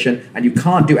bottom position and you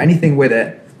can't do anything with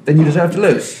it, then you deserve to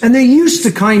lose. And they used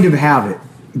to kind of have it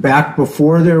back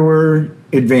before there were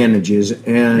advantages.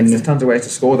 There's And tons of ways to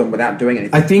score them without doing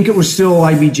anything. I think it was still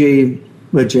IBJ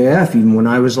with JF even when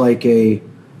I was like a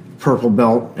purple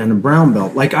belt and a brown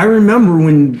belt. Like I remember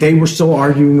when they were still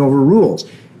arguing over rules.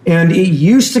 And it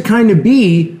used to kind of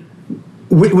be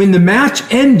when the match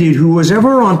ended, who was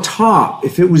ever on top,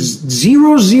 if it was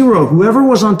 0-0, whoever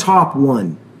was on top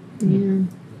won.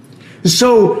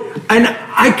 So, and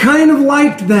I kind of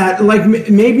liked that. Like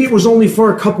maybe it was only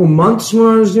for a couple months when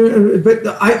I was doing it, but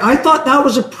I thought that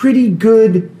was a pretty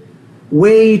good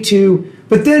way to.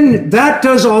 But then that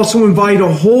does also invite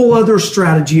a whole other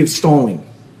strategy of stalling,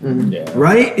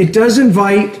 right? It does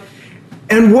invite,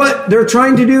 and what they're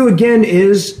trying to do again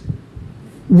is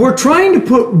we're trying to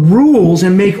put rules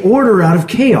and make order out of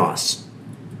chaos.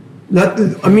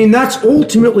 That's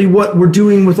ultimately what we're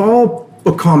doing with all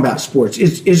combat sports.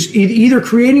 Is either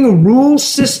creating a rule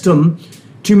system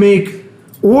to make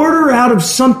order out of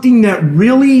something that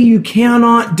really you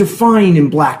cannot define in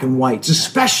black and whites,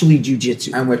 especially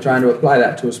jiu-jitsu. And we're trying to apply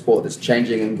that to a sport that's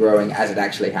changing and growing as it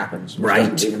actually happens. Which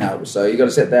Right. doesn't even help. So you got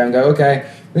to sit there and go, okay,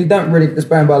 we don't really, this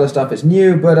bone bowler stuff is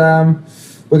new, but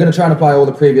we're going to try and apply all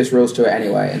the previous rules to it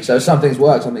anyway. And so some things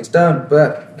work, some things don't.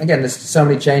 But again, there's so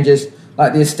many changes.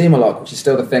 Like the Estima lock, which is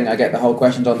still the thing I get the whole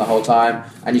questions on the whole time,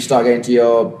 and you start getting to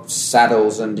your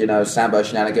saddles and, you know, Sambo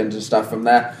shenanigans and stuff from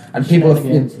there. And people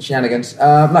shenanigans.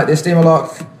 Like the Estima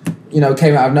lock, you know,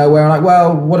 came out of nowhere. I'm like,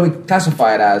 well, what do we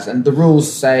classify it as? And the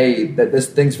rules say that there's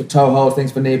things for toe hold,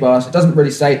 things for knee bars. It doesn't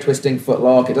really say twisting foot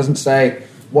lock. It doesn't say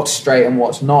what's straight and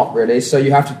what's not really. So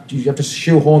you have to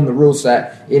shoehorn the rule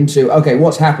set into, okay,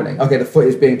 what's happening? Okay, the foot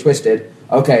is being twisted.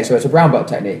 Okay, so it's a brown belt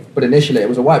technique. But initially it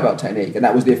was a white belt technique, and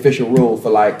that was the official rule for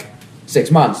like 6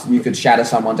 months. You could shatter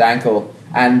someone's ankle,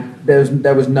 and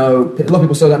there was no... A lot of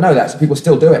people still don't know that, so people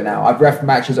still do it now. I've reffed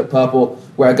matches at Purple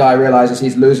where a guy realizes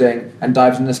he's losing and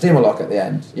dives in the steamer lock at the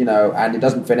end, you know, and it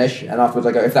doesn't finish. And afterwards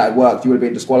I go, if that had worked, you would have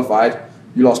been disqualified.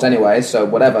 You lost anyway, so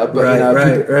whatever. But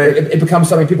it becomes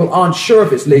something people aren't sure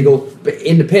if it's legal, but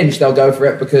in the pinch they'll go for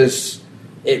it because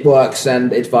it works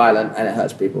and it's violent and it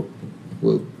hurts people.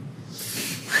 Woo.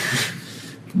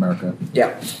 America.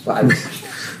 Yeah.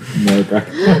 America.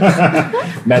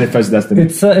 Manifest destiny.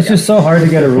 It's just so hard to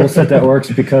get a rule set that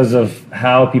works because of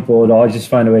how people would always just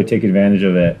find a way to take advantage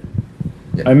of it.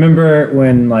 Yeah. I remember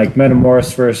when like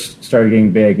Metamoris first started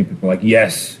getting big and people were like,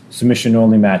 yes, submission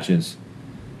only matches.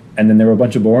 And then there were a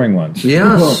bunch of boring ones.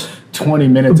 Yes. 20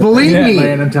 minutes. Believe of me,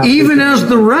 laying on top even of as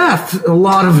the ref, a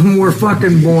lot of them were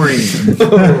fucking boring.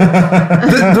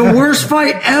 the worst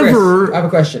fight ever. Chris, I have a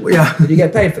question. Yeah. Did you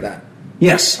get paid for that?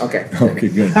 Yes. Okay. Okay,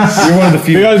 good. You're one of the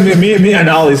few. Because me and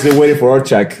Ollie still waiting for our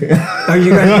check. Are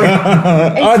you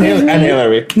guys Excuse me? And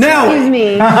Hillary. now? Excuse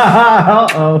me.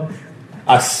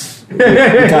 Us. We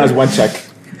count as one check.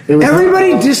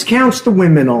 Everybody discounts the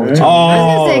women all the time. I was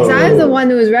gonna say, 'cause I'm the one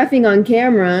who was reffing on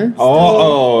camera.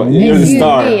 You're the Excuse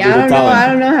star. me. You're the I talent.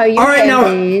 don't know how you All right, get now,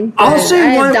 paid. I'll but say I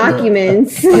have one-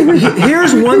 documents.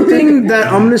 Here's one thing that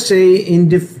I'm going to say in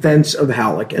defense of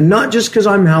Halleck, and not just because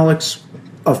I'm Halleck's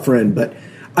a friend, but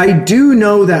I do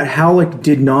know that Halleck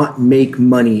did not make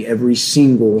money every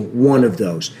single one of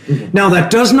those. Mm-hmm. Now, that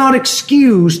does not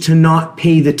excuse to not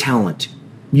pay the talent.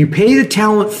 You pay the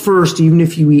talent first, even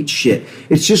if you eat shit.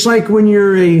 It's just like when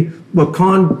you're a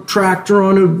contractor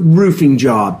on a roofing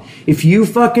job. If you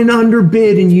fucking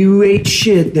underbid and you ate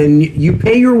shit, then you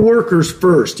pay your workers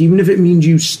first, even if it means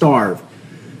you starve.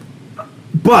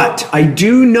 But I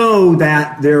do know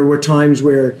that there were times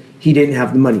where he didn't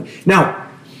have the money. Now,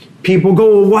 people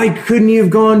go, well, why couldn't he have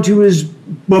gone to his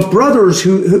brothers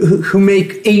who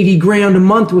make 80 grand a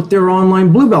month with their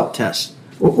online blue belt test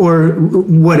or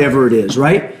whatever it is,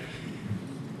 right?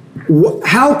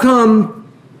 How come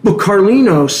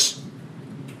Carlinos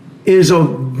is a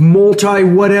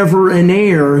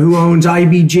multi-whatever-an-air who owns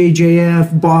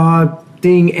IBJJF, Bob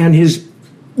thing, and his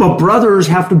brothers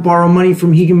have to borrow money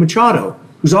from Higan Machado,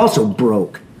 who's also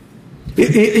broke?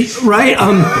 Right?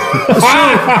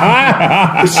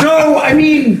 So, I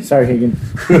mean... Sorry, Higan.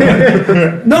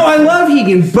 No, I love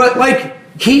Higan, but, like,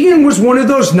 Higan was one of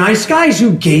those nice guys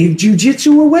who gave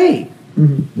jiu-jitsu away.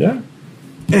 Mm-hmm. Yeah.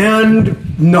 And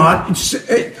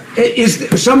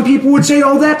some people would say,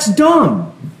 oh, that's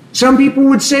dumb. Some people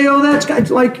would say, oh, that's...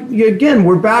 Like, again,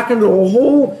 we're back into a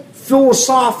whole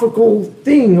philosophical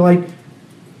thing,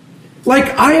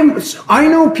 I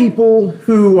know people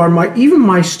who are even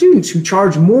my students who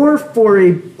charge more for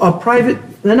a private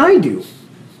than I do.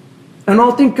 And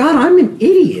I'll think, God, I'm an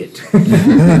idiot.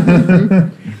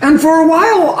 And for a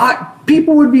while,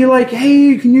 people would be like,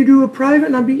 hey, can you do a private?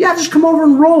 And I'd be, yeah, just come over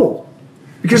and roll.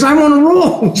 Because I want to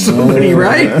roll with somebody,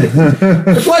 right?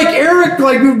 It's like Eric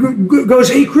goes,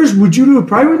 hey, Chris, would you do a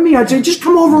private with me? I'd say, just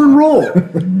come over and roll.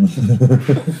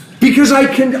 Because I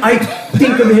think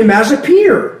of him as a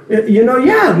peer. You know,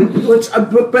 yeah,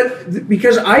 but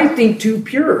because I think too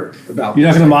pure about You're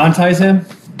not going to monetize him?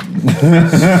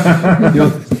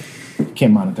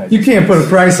 Can't monetize. You can't put a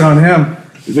price on him.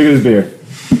 Look at his beer.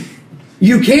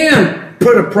 You can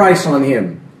put a price on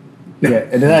him. Yeah,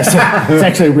 it's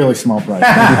actually a really small price.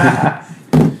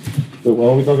 What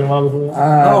were we talking about before?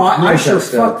 I sure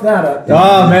fucked that up.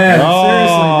 Oh, man.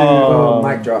 Oh,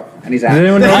 mic drop. And he's out. Does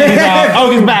anyone know? He's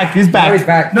back. He's back. Oh, he's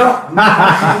back. No.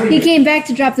 He came back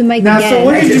to drop the mic Now, again. so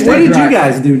what did you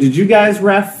guys do? Did you guys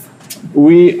ref?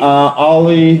 We,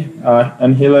 Ollie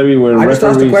and Hillary were I just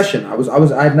asked a referees. question.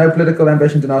 I had no political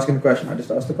ambitions in asking the question. I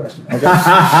just asked the question. Okay.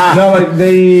 No, like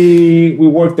we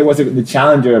worked. There was the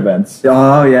Challenger events.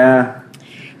 Oh, yeah.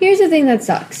 Here's the thing that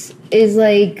sucks. is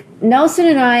like Nelson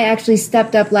and I actually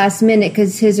stepped up last minute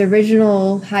because his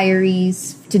original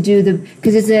hirees to do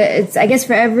because it's I guess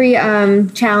for every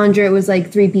challenger it was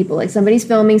like 3 people, like somebody's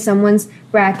filming, someone's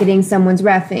bracketing, someone's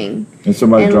reffing, And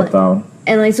somebody dropped out.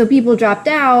 and like so people dropped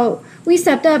out. We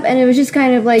stepped up, and it was just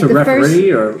kind of like To the first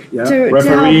referee or yeah. to help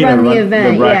Referee run and the run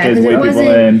event, the brackets, because weigh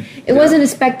people in. it wasn't a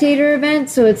spectator event,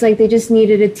 so it's like they just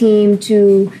needed a team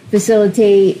to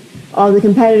facilitate all the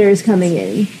competitors coming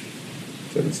in.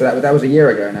 So that was a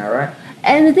year ago now, right?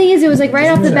 And the thing is, it was like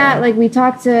right off the bat, like we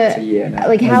talked It's a to year now.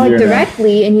 like A Halleck year now.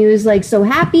 directly, and he was like so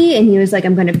happy, and he was like,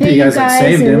 "I'm going to pay You you guys, like, guys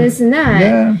saved and him. this and that."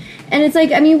 Yeah. And it's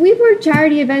like, I mean, we work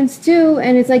charity events too,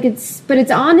 and it's like but it's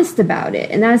honest about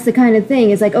it, and that's the kind of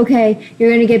thing. It's like, okay, you're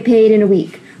going to get paid in a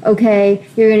week. Okay,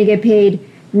 you're going to get paid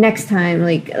next time.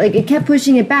 Like it kept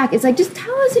pushing it back. It's like, just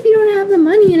tell us if you don't have the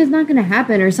money and it's not going to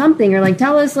happen or something, or like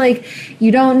tell us like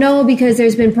you don't know because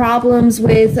there's been problems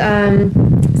with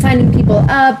signing people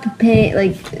up,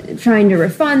 trying to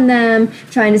refund them,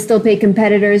 trying to still pay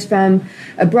competitors from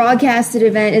a broadcasted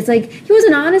event. It's like he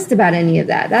wasn't honest about any of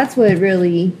that. That's what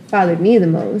really bothered me the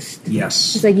most.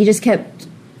 Yes. It's like he just kept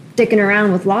dicking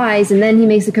around with lies, and then he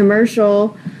makes a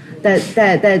commercial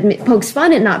that pokes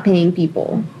fun at not paying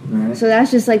people. So that's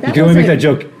just like that. You can only make that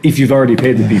joke if you've already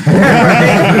paid the people.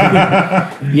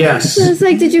 Yes. So it's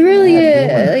like, did you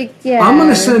really Yeah. I'm going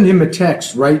to send him a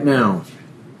text right now.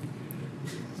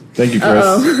 Thank you,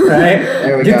 Chris. Right?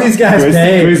 There we Get go. these guys Chris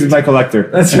paid. is my collector.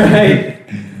 That's right.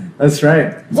 That's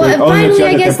right. Well, So and only finally, check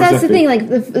I at guess that's the 10% thing. Like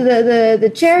the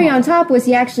cherry on top was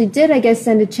he actually did, I guess,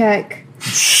 send a check.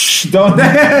 Shh, don't.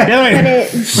 But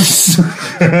it.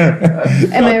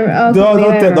 Am I? Oh,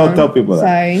 Don't tell people that.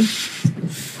 Sorry.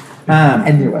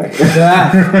 Anyway.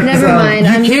 Never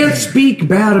mind. You can't speak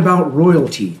bad about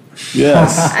royalty.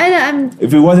 Yes. I'm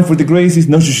If it wasn't for the Gracies,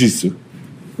 no Shishitsu.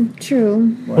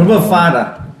 true. What about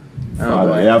Fada?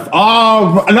 Yeah.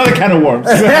 Oh, another can of worms.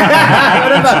 This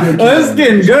is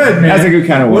getting good, man. That's a good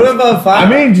can of worms. What about Fada? I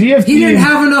mean, GFT. He didn't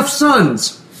have enough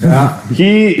sons.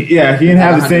 He didn't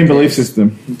have the same belief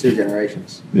system. 2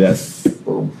 generations. Yes.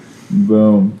 Boom.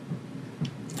 Boom.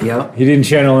 Yeah. He didn't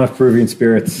channel enough Peruvian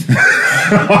spirits. We're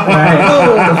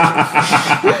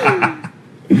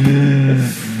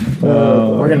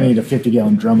gonna need a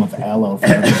 50-gallon drum of aloe for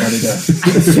everybody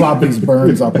to swap these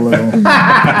burns up a little.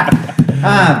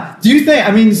 Do you think?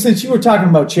 I mean, since you were talking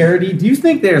about charity, do you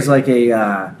think there's like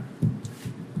a?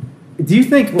 Do you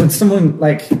think when someone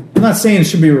like, I'm not saying it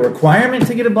should be a requirement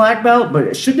to get a black belt,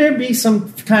 but should there be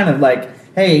some kind of like,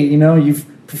 hey, you know, you've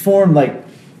performed like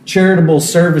charitable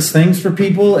service things for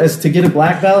people as to get a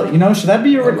black belt? You know, should that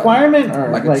be a requirement or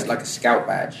Like a scout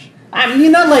badge. I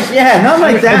mean, not like not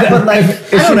like that, but like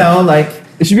I don't know, like.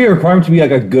 It should be a requirement to be like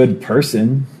a good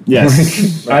person.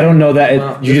 Yes. I don't know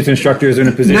that jiu-jitsu instructors are in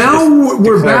a position. Now to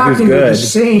we're declare back who's into the good.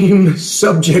 same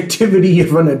subjectivity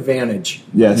of an advantage.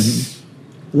 Yes.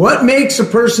 What makes a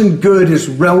person good is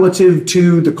relative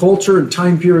to the culture and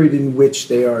time period in which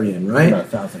they are in, right?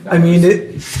 I mean,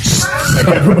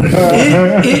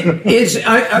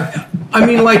 I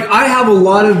mean, like, I have a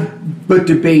lot of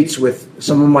debates with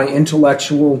some of my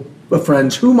intellectual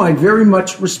friends whom I very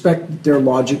much respect their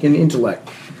logic and intellect,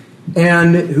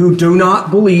 and who do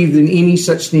not believe in any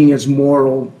such thing as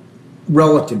moral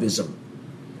relativism.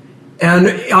 And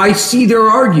I see their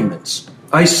arguments.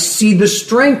 I see the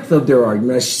strength of their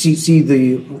argument. I see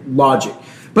the logic.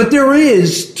 But there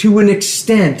is, to an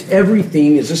extent,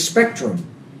 everything is a spectrum.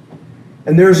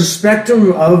 And there's a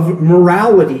spectrum of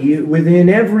morality within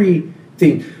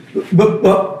everything.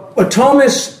 But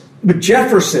Thomas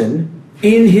Jefferson,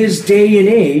 in his day and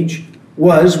age,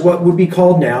 was what would be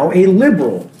called now a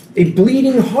liberal, a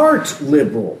bleeding heart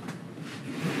liberal.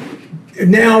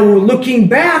 Now, looking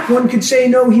back, one could say,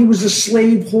 no, he was a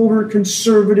slaveholder,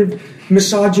 conservative,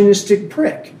 misogynistic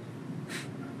prick.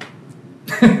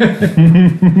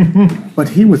 But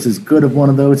he was as good of one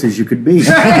of those as you could be. He was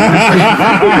one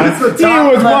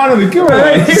of the good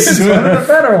ones. He was one of the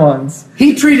better ones.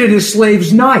 He treated his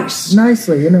slaves nice.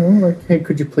 Nicely, you know, like, hey,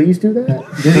 could you please do that?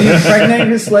 Did he impregnate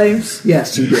his slaves?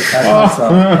 Yes, he did. I thought so.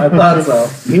 I thought so.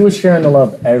 He was sharing the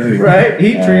love everywhere. Right?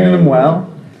 He treated them well.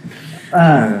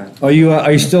 Are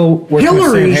you still working with Sam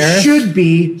Hillary Harris? should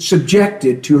be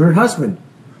subjected to her husband.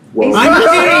 Whoa. I'm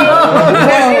kidding.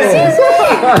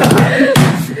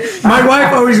 My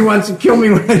wife always wants to kill me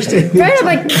when I say this. Right, I'm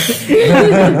like,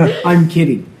 I'm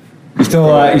kidding. You still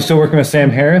working with Sam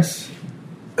Harris?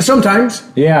 Sometimes.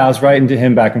 Yeah, I was writing to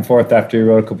him back and forth after he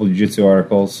wrote a couple of jiu-jitsu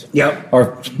articles. Yep.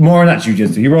 Or more, not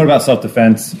jiu-jitsu. He wrote about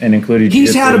self-defense and included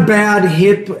He's jiu-jitsu. had a bad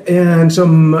hip and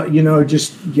some,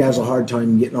 just he has a hard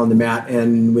time getting on the mat.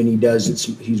 And when he does,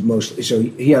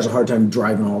 he has a hard time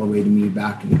driving all the way to me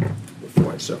back and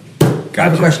forth. So, I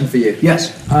have a question for you.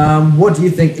 yes. What do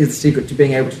you think is the secret to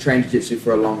being able to train jiu-jitsu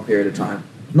for a long period of time?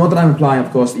 Not that I'm implying,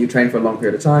 of course, that you train for a long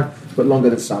period of time, but longer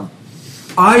than some.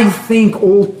 I think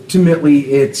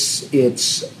ultimately it's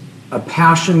a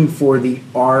passion for the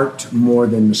art more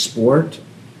than the sport.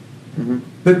 Mm-hmm.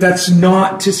 But that's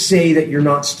not to say that you're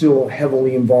not still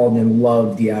heavily involved and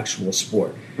love the actual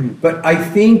sport. Mm-hmm. But I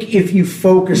think if you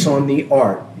focus on the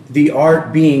art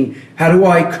being how do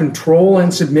I control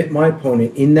and submit my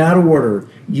opponent in that order,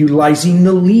 utilizing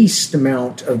the least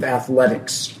amount of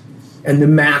athletics and the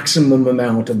maximum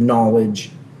amount of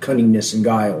knowledge, cunningness, and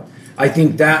guile. I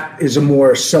think that is a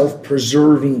more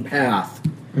self-preserving path.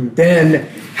 Then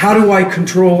how do I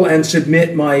control and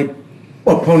submit my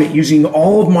opponent using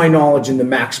all of my knowledge and the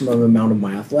maximum amount of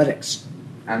my athletics?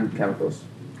 And chemicals.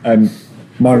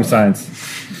 Modern science.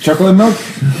 Chocolate milk?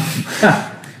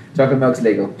 Chocolate milk's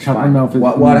legal. Chocolate milk is-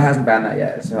 Water hasn't banned that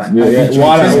yet. So Yeah.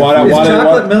 Water. Is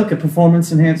chocolate milk a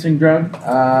performance-enhancing drug?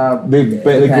 The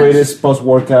Depends. greatest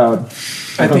post-workout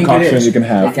I think it concoction is. you can It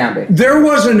have. can be. There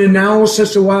was an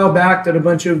analysis a while back that a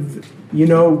bunch of,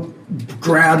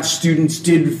 grad students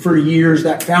did for years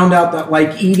that found out that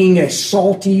like eating a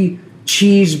salty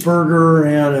cheeseburger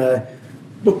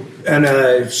and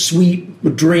a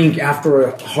sweet drink after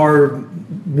a hard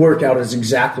workout is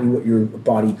exactly what your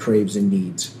body craves and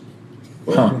needs.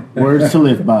 Words to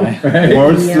live by.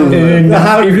 Words to live.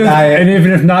 And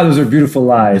even if not, those are beautiful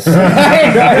lies.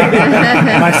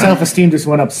 My self-esteem just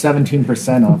went up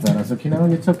 17% off that. I was like,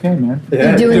 it's okay, man.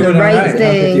 You're doing the right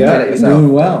thing. Yeah, you're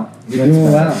doing well. You're doing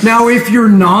well. Now, if you're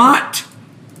not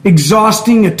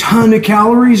exhausting a ton of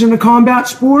calories in a combat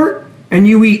sport and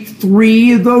you eat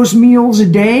 3 of those meals a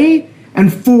day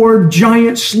and 4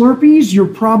 giant Slurpees, you're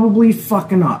probably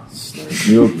fucking up.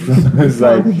 It's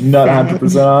like not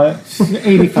 100% on it.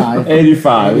 85.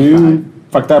 85. You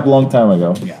fucked up a long time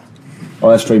ago. Yeah. Oh,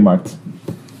 that's trademarked.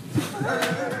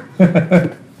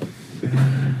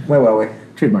 Where were we?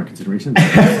 Trademark considerations.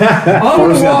 I'm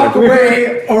going to walk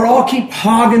away or I'll keep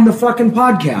hogging the fucking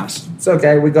podcast. It's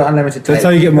okay. We got unlimited tape. That's how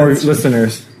you get more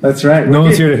listeners. That's right. No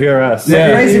one's here to hear us.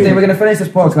 Basically, we're going to finish this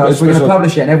podcast. We're going to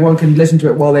publish it, and everyone can listen to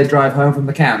it while they drive home from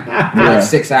the camp for like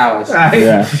 6 hours.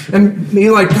 Yeah. And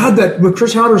you're like, God, but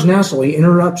Chris Howder's an asshole. He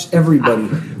interrupts everybody.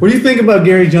 What do you think about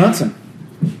Gary Johnson?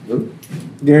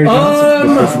 Gary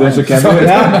Johnson. Presidential candidate.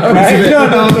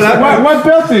 What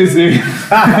belt is he?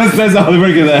 That's all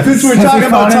we're good Since we're talking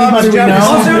about Thomas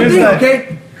Jefferson, here's that.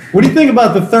 Okay. What do you think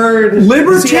about the third?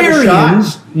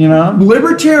 Libertarians,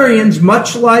 libertarians,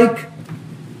 much like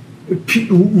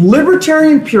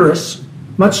libertarian purists,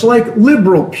 much like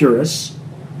liberal purists,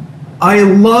 I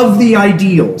love the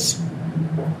ideals,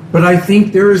 but I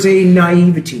think there is a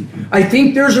naivety. I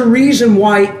think there's a reason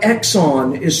why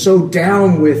Exxon is so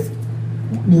down with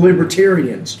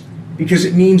libertarians, because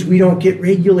it means we don't get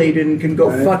regulated and can go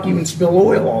fuck you and spill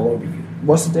oil all over you.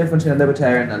 What's the difference between a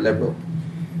libertarian and a liberal?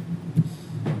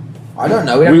 I don't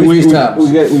know. We don't use these terms.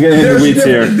 We get into the weeds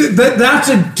here. That's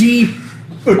a deep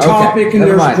topic, and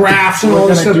never there's mind. graphs and all We're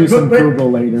this going to stuff. do some Google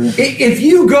later. If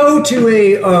you go to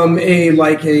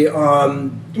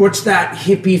what's that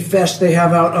hippie fest they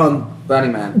have out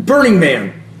Burning Man. Burning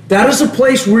Man, that is a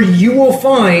place where you will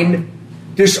find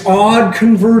this odd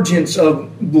convergence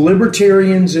of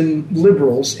libertarians and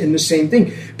liberals in the same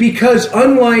thing, because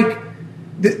unlike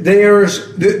there's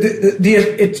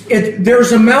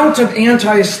amount of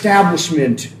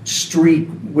anti-establishment streak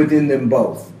within them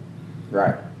both.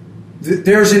 Right.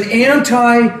 There's an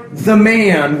anti-the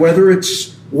man, whether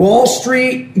it's Wall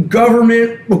Street,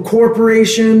 government,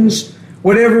 corporations,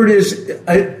 whatever it is.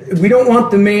 We don't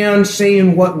want the man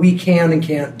saying what we can and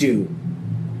can't do.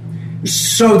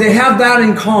 So they have that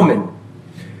in common.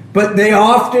 But the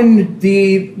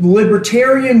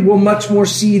libertarian will much more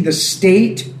see the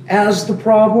state as the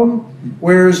problem,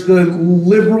 whereas the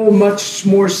liberal much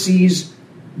more sees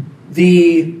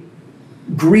the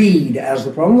greed as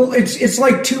the problem. It's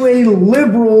like, to a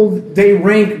liberal, they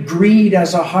rank greed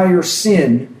as a higher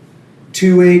sin.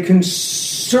 To a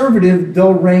conservative,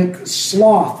 they'll rank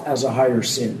sloth as a higher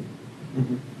sin.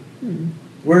 Mm-hmm.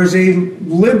 Whereas a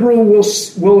liberal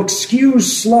will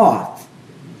excuse sloth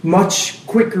much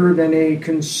quicker than a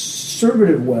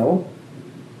conservative will,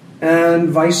 and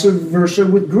vice versa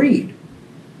with greed.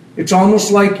 It's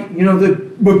almost like,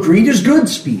 but greed is good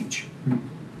speech.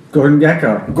 Gordon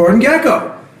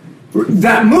Gekko.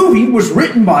 That movie was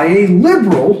written by a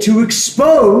liberal to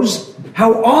expose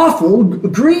how awful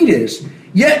greed is.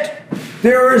 Yet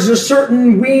there is a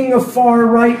certain wing of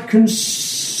far-right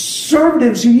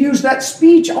conservatives who use that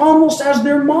speech almost as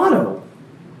their motto.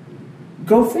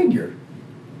 Go figure.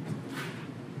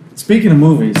 Speaking of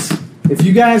movies, if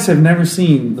you guys have never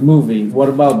seen the movie What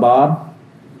About Bob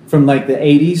from like the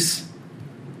 80s,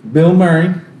 Bill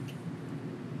Murray,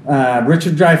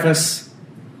 Richard Dreyfuss,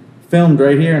 filmed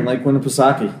right here in Lake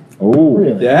Winnipesaukee. Oh,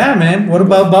 Really? Yeah, man. What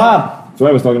About Bob? that's what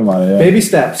I was talking about. Yeah. Baby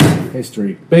steps.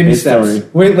 History. Baby History.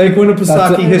 steps. Wait, Lake Winnipesaukee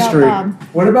What about history. Bob?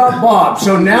 What about Bob?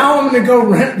 So now I'm going to go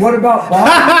rent What About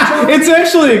Bob? It's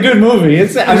actually a good movie.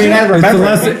 I remember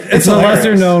It's a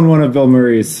lesser known one of Bill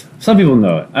Murray's. Some people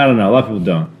know it. I don't know. A lot of people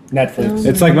don't. Netflix.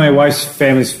 It's like my wife's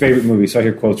family's favorite movie, so I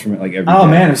hear quotes from it like every day. Oh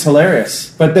man, it's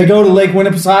hilarious. But they go to Lake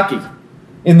Winnipesaukee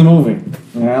in the movie.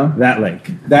 You know That lake.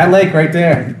 that lake right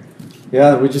there.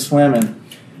 Yeah, we just swam in.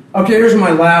 Okay, here's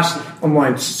my last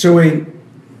line. So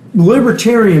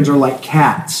libertarians are like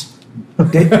cats.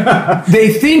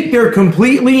 They think they're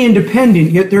completely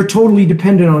independent, yet they're totally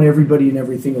dependent on everybody and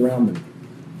everything around them.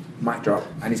 Mic drop.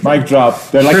 And he's Mic drop.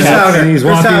 They're like Chris cats. Howder. he's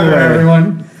Chris walking Howder, away.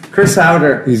 everyone. Chris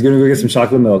Howder. He's going to go get some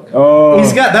chocolate milk. Oh,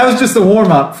 That was just a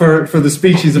warm up for the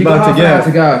speech he's You got about half to an hour give.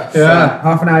 to go. So Yeah.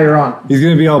 half an hour you're on. He's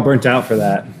going to be all burnt out for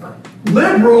that.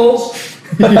 Liberals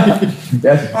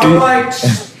Yes. are like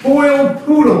spoiled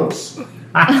poodles.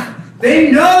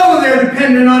 They know they're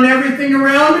dependent on everything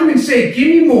around them and say, give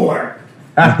me more.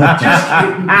 Just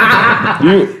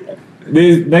kidding.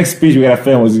 the next speech we gotta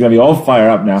film is gonna be all fire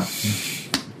up now.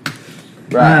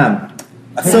 Right.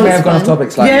 I think so we have it's gone off fun.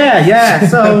 topic slightly. Yeah.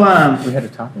 So We had a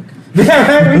topic. we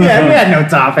had no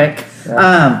topic.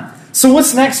 So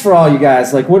what's next for all you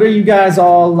guys? Like, what are you guys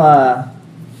all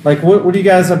like? What are you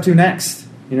guys up to next?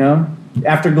 You know,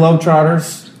 after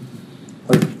Globetrotters,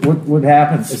 like what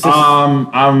happens?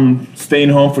 I'm staying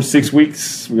home for 6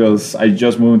 weeks because I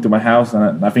just moved into my house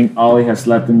and I think Ollie has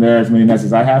slept in there as many nights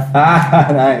as I have.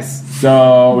 Nice.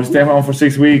 So we're staying home for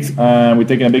 6 weeks. We're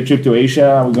taking a big trip to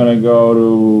Asia. We're gonna go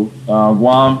to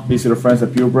Guam, visit our friends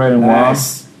at Purebred in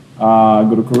Nice. Guam.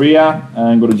 Go to Korea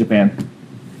and go to Japan.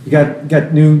 You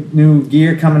got new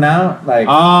gear coming out. Like,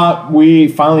 We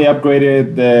finally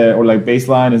upgraded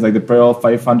baseline is like the Pearl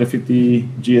 550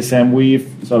 GSM weave.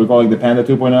 So we call it the Panda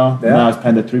 2.0. Yeah. Now it's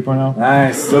Panda 3.0.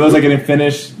 nice. So those are getting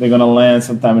finished. They're gonna land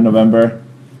sometime in November.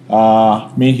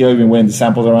 Me and Hill have been waiting the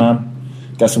samples around.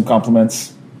 Got some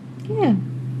compliments. Yeah.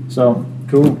 So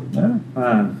Cool. Yeah.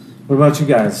 what about you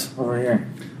guys over here?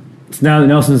 So now that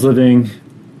Nelson's living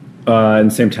in the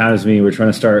same town as me, we're trying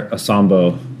to start a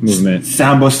Sambo movement.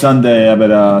 Sambo Sunday up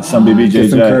at Sunday Get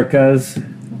some BJJ.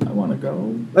 Kirkas. I want to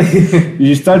go.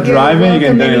 You start You're driving, you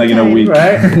can do it like in a welcome week.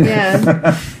 Right?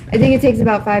 Yeah. I think it takes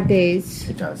about 5 days.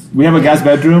 It does. We have a guest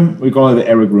bedroom. We call it the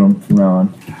Eric room from now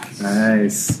on.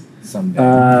 Nice.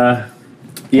 Someday.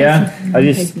 Yeah, I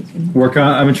just I've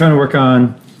been trying to work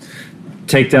on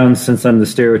takedowns since I'm the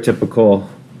stereotypical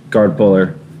guard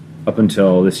puller up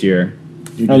until this year.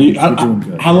 You're doing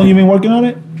good. How long you been working on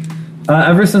it?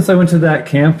 Ever since I went to that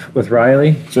camp with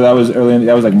Riley, So that was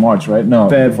that was like March, right? No,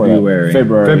 before that.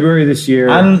 February this year.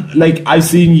 And like I've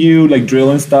seen you like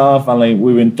drilling stuff, and like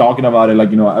we've been talking about it, like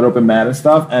at open mat and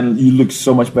stuff, and you look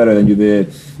so much better than you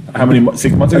did. How many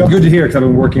 6 months ago? It's good to hear because I've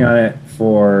been working on it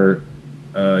for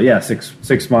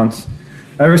 6 months.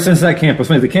 Ever since that camp was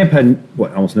funny. The camp had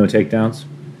almost no takedowns,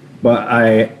 but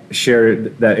I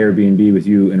shared that Airbnb with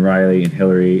you and Riley and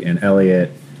Hillary and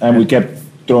Elliot, And we kept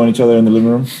throwing each other in the living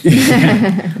room.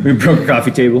 we broke a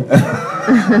coffee table.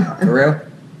 For real?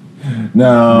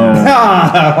 No.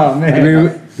 Oh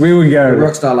man. We would get The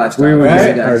rockstar lifestyle. We would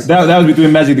Right? get That was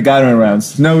between Magic the Gathering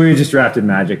rounds. No, we just drafted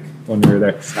Magic when we were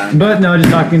there. But no, just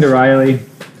talking to Riley,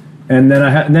 and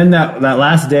then that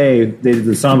last day they did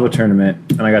the Sambo tournament,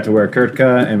 and I got to wear a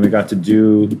Kurtka, and we got to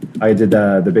I did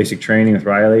the basic training with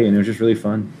Riley, and it was just really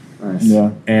fun. Nice.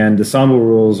 Yeah. And the Sambo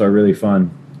rules are really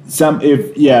fun.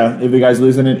 If you guys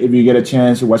listening, if you get a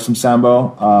chance to watch some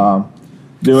Sambo,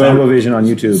 do Sambo it. Vision on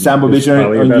YouTube. Sambo is Vision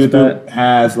probably on your best YouTube bet.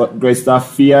 has great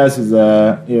stuff. FIAS is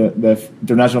the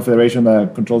international federation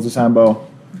that controls the Sambo.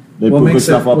 They What put good makes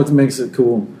stuff up. What makes it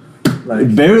cool? Like,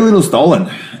 Very little stolen.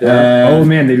 Yeah. Oh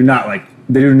man, they do not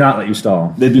let you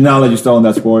stall. They do not let you stall in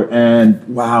that sport. And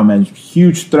wow, man,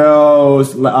 huge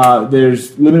throws.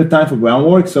 There's limited time for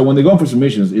groundwork. So when they go for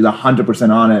submissions, it's 100%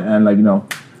 on it. And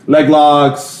leg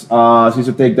locks,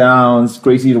 scissor takedowns,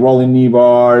 crazy rolling knee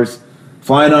bars,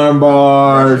 flying arm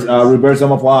bars, reverse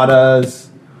omoplatas,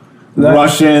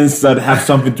 Russians that have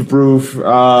something to prove.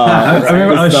 I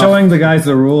remember I was showing the guys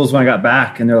the rules when I got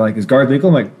back, and they're like, "Is guard legal?"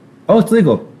 I'm like, "Oh, it's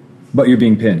legal." But you're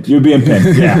being pinned. You're being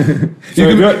pinned. Yeah. So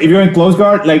if you're in close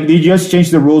guard, like they just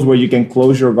changed the rules where you can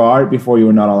close your guard before you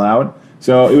were not allowed.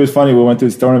 So it was funny. We went to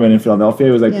this tournament in Philadelphia.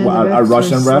 It was like a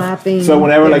Russian ref. So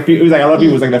whenever like it was like a lot of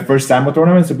people, it was like the first Sambo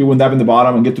tournament. So people would dab in the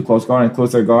bottom and get to close guard and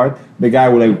close their guard. The guy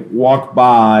would like walk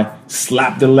by,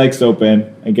 slap their legs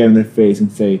open, and get in their face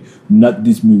and say, "Not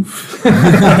this move." I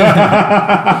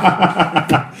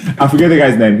forget the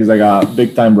guy's name. He's like a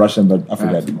big time Russian, but I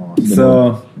forget.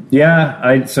 So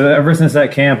yeah, so ever since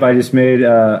that camp, I just made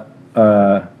a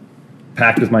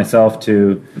pact with myself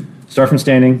to start from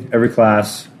standing every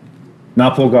class.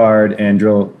 Not pull guard and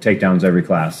drill takedowns every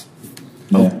class.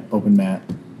 Open mat,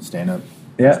 stand up.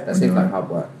 Yeah. That seems like hard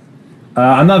work.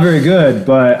 I'm not very good,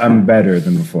 but I'm better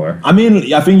than before. I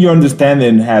mean, I think your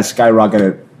understanding has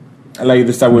skyrocketed. Like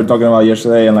the stuff we were talking about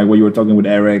yesterday and like what you were talking with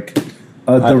Eric.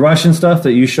 The Russian stuff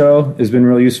that you show has been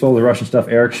really useful. The Russian stuff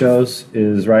Eric shows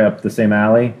is right up the same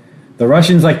alley. The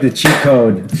Russian's like the cheat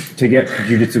code to get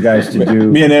jiu-jitsu guys to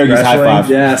do. Me and Eric just high five.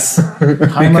 Yes.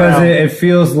 Because it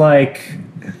feels like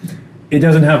it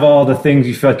doesn't have all the things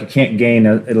you feel like you can't gain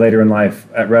later in life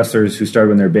at wrestlers who started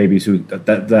when they're babies. Who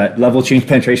that level change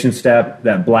penetration step,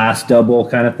 that blast double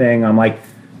kind of thing. I'm like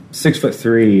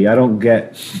 6'3". I don't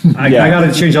get. I got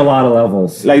to change a lot of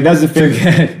levels. Like that's the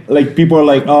thing. Like people are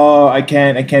like, oh, I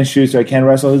can't shoot, so I can't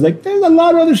wrestle. It's like there's a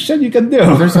lot of other shit you can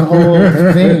do. There's a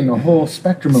whole thing, a whole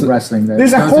spectrum of wrestling.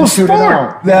 There's a whole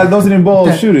sport that doesn't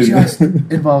involve shooting. Just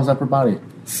involves upper body.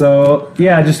 So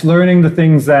yeah, just learning the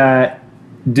things that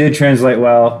did translate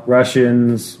well.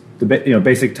 Russians,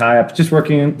 basic tie-ups, just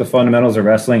working the fundamentals of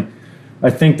wrestling.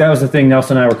 I think that was the thing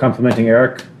Nelson and I were complimenting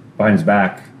Eric behind his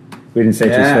back. We didn't say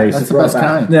it to his face. That's the best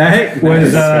kind.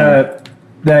 Was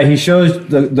that he shows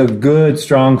the good,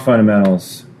 strong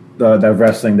fundamentals of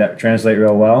wrestling that translate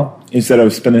real well. Instead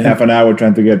of spending half an hour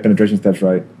trying to get penetration steps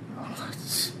right.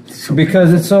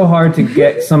 Because it's so hard to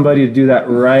get somebody to do that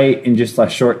right in just a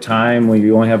short time when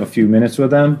you only have a few minutes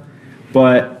with them.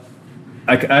 But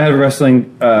I had a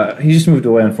wrestling, he just moved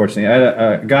away, unfortunately. I had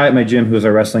a guy at my gym who was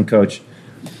a wrestling coach,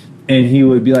 and he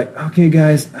would be like, okay,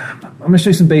 guys, I'm going to show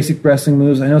you some basic wrestling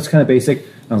moves. I know it's kind of basic.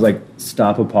 And I was like,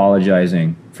 stop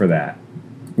apologizing for that.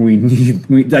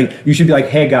 You should be like,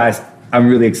 hey, guys, I'm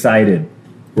really excited.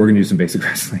 We're going to do some basic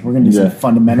wrestling. We're going to do some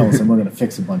fundamentals, and we're going to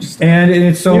fix a bunch of stuff. And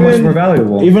it's so much more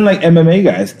valuable. Even like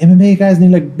MMA guys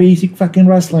need like basic fucking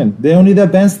wrestling. They don't need the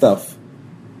advanced stuff.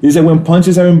 It's like when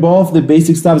punches are involved, the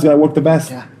basic stuff is going to work the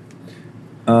best. Yeah.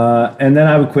 And then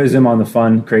I would quiz him on the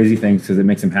fun, crazy things because it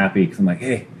makes him happy. Because I'm like,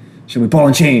 hey, should we ball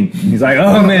and chain? And he's like,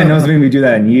 oh man, no one's made me do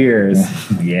that in years.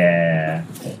 Yeah.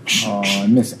 Oh, I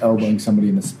miss elbowing somebody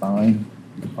in the spine.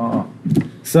 Oh.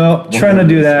 So trying to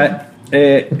do that,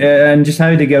 and just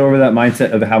having to get over that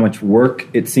mindset of how much work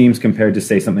it seems compared to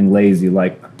say something lazy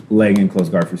like laying in close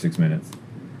guard for 6 minutes.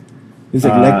 It's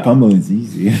like leg pummel is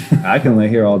easy. I can lay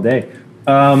here all day.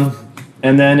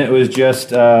 And then it was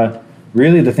just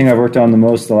really the thing I've worked on the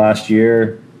most the last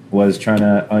year was trying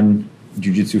to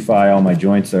jiu-jitsu-fy all my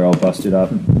joints. They're all busted up.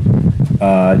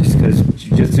 Just because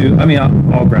jiu-jitsu, I mean,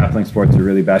 all grappling sports are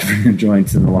really bad for your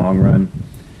joints in the long run.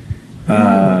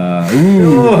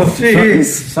 Jeez.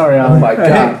 Sorry, Alan. Oh my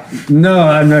God. No,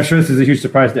 I'm not sure this is a huge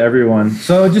surprise to everyone.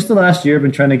 So just the last year, I've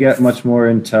been trying to get much more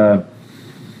into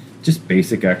just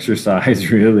basic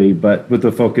exercise, really, but with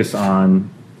the focus on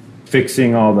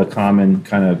fixing all the common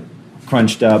kind of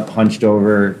crunched up, hunched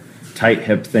over, tight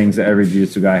hip things that every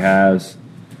jiu-jitsu guy has.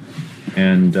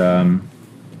 And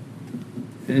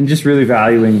just really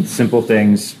valuing simple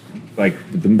things like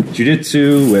the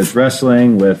jiu-jitsu, with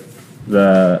wrestling, with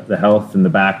the health and the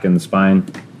back and the spine.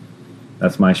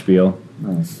 That's my spiel.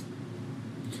 Nice.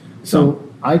 So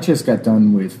I just got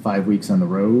done with 5 weeks on the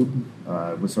road.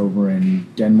 I was over in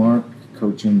Denmark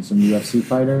coaching some UFC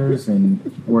fighters and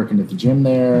working at the gym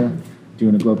there,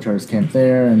 doing a Globetrotters camp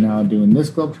there, and now doing this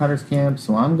Globetrotters camp.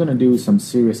 So I'm going to do some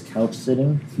serious couch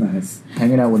sitting. Nice.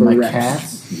 Hanging out with my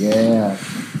cats. Yeah.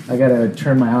 I got to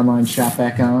turn my online shop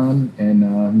back on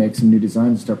and make some new designs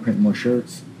and start printing more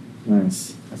shirts.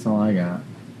 Nice. That's all I got.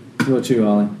 What about you,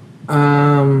 Ollie?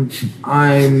 I'm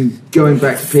going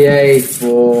back to PA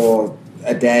for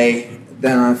a day.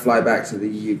 Then I fly back to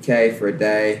the UK for a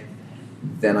day.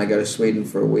 Then I go to Sweden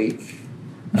for a week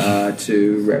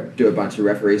to do a bunch of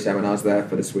referee seminars there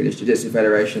for the Swedish Jiu-Jitsu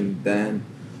Federation. Then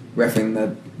refereeing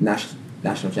the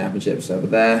national championships over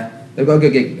there. They've got a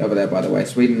good gig over there, by the way.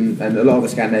 Sweden and a lot of the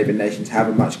Scandinavian nations have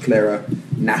a much clearer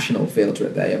national feel to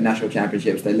it. They have national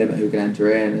championships. They limit who can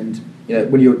enter in,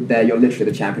 and when you're there, you're literally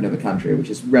the champion of the country, which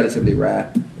is relatively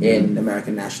rare in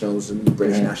American nationals and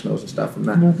British nationals and stuff from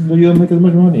that. But you don't make as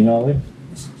much money, Ollie.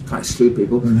 can't exclude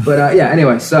people. But yeah,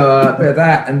 anyway, so a bit of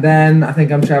that, and then I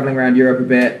think I'm traveling around Europe a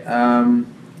bit. Going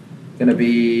to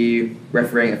be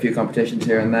refereeing a few competitions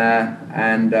here and there,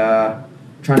 and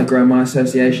trying to grow my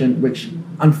association, which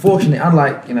unfortunately,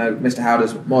 unlike Mr.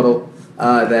 Howder's model,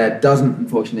 that doesn't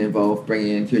unfortunately involve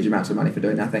bringing in huge amounts of money for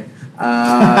doing nothing.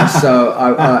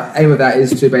 So aim of that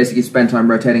is to basically spend time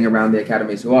rotating around the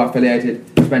academies who are affiliated,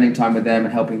 spending time with them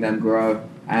and helping them grow,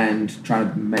 and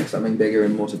trying to make something bigger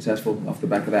and more successful off the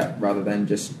back of that, rather than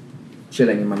just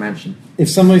chilling in my mansion. If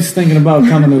somebody's thinking about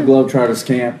coming to a Globetrotters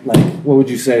camp, like, what would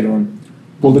you say to them?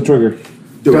 Pull the trigger.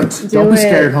 Do it. Don't be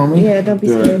scared, homie. Yeah, don't be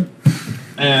Do it. scared.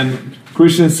 And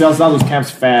Christian sells out those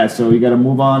camps fast, so you got to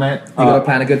move on it. You got to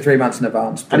plan a good 3 months in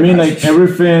advance. I mean, much. like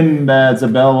everything that's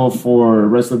available for the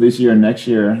rest of this year and next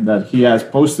year that he has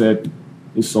posted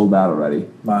is sold out already.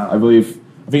 Wow. I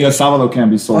think El Salvador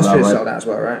camp is sold Austria's out, right? sold out as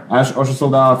well, right? Also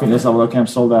sold out. I think El Salvador camp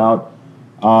sold out.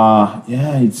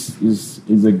 Yeah,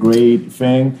 it's a great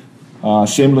thing.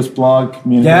 Shameless plug.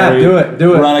 Me and Yeah, Harry do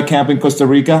it. Run a camp in Costa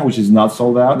Rica, which is not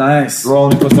sold out. Nice.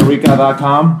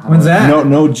 RollingCostaRica.com. When's that?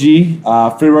 No G.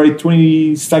 February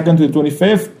 22nd to the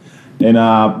 25th in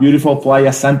beautiful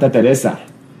Playa Santa Teresa.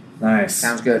 Nice.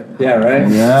 Sounds good. Yeah, right?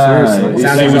 Yeah. Seriously.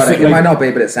 Sounds Like, exotic. It like- might not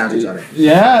be, but it sounds exotic.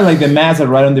 Yeah, like the mats are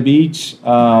right on the beach.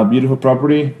 Beautiful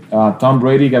property. Tom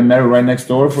Brady got married right next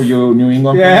door for you New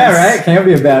England Yeah, fans. right? Can't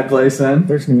be a bad place then.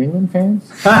 There's New England fans.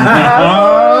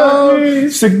 Oh,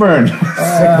 sick burn.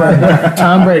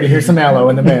 Tom Brady, here's some aloe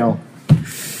in the mail.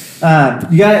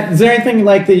 Is there anything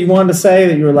like that you wanted to say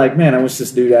that you were like, man, I wish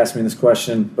this dude asked me this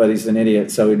question, but he's an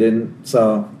idiot, so he didn't.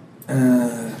 So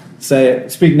say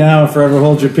it. Speak now or forever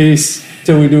hold your peace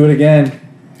till we do it again.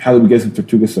 How do we get some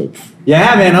Tortuga soap?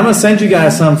 Yeah, man, I'm going to send you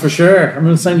guys some for sure. I'm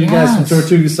going to send you guys some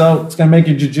Tortuga soap. It's going to make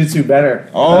your jiu-jitsu better.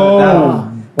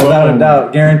 Oh. Without a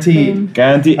doubt. Guaranteed.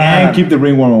 Guarantee and keep the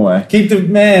ringworm away. Keep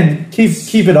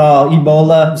it all.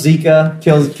 Ebola, Zika,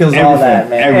 kills all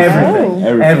that, man.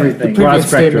 Everything. Previous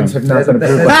statements have not been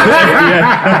approved.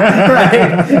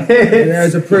 Right.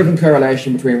 There's a proven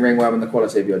correlation between ringworm and the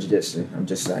quality of your jiu-jitsu. I'm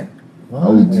just saying.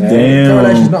 Oh, damn.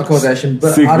 Correlation is not causation,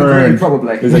 but Sick I'd burn. agree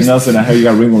probably. It's like Nelson, I heard you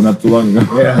got ringworm not too long ago.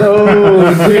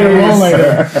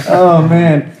 Oh,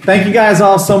 man. Thank you guys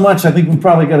all so much. I think we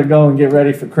probably got to go and get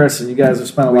ready for Chris, and you guys have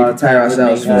spent a lot of time prepare with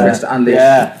ourselves me. for Chris to unleash.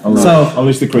 Yeah. So,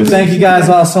 Unleash the Chris. thank you guys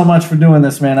all so much for doing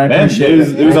this, man. I Man, appreciate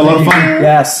it. it was a lot of fun.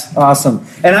 Yes, awesome.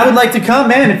 And I would like to come,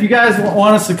 man. If you guys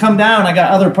want us to come down, I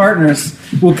got other partners.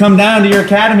 We'll come down to your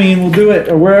academy and we'll do it,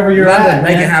 or wherever you're London, at.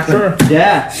 make man. it happen. Sure.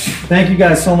 Yeah. Thank you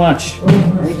guys so much.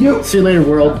 Thank you. See you later,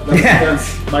 world. Yeah.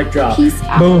 Mic drop. Peace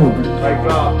out. Boom. Mic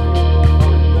drop.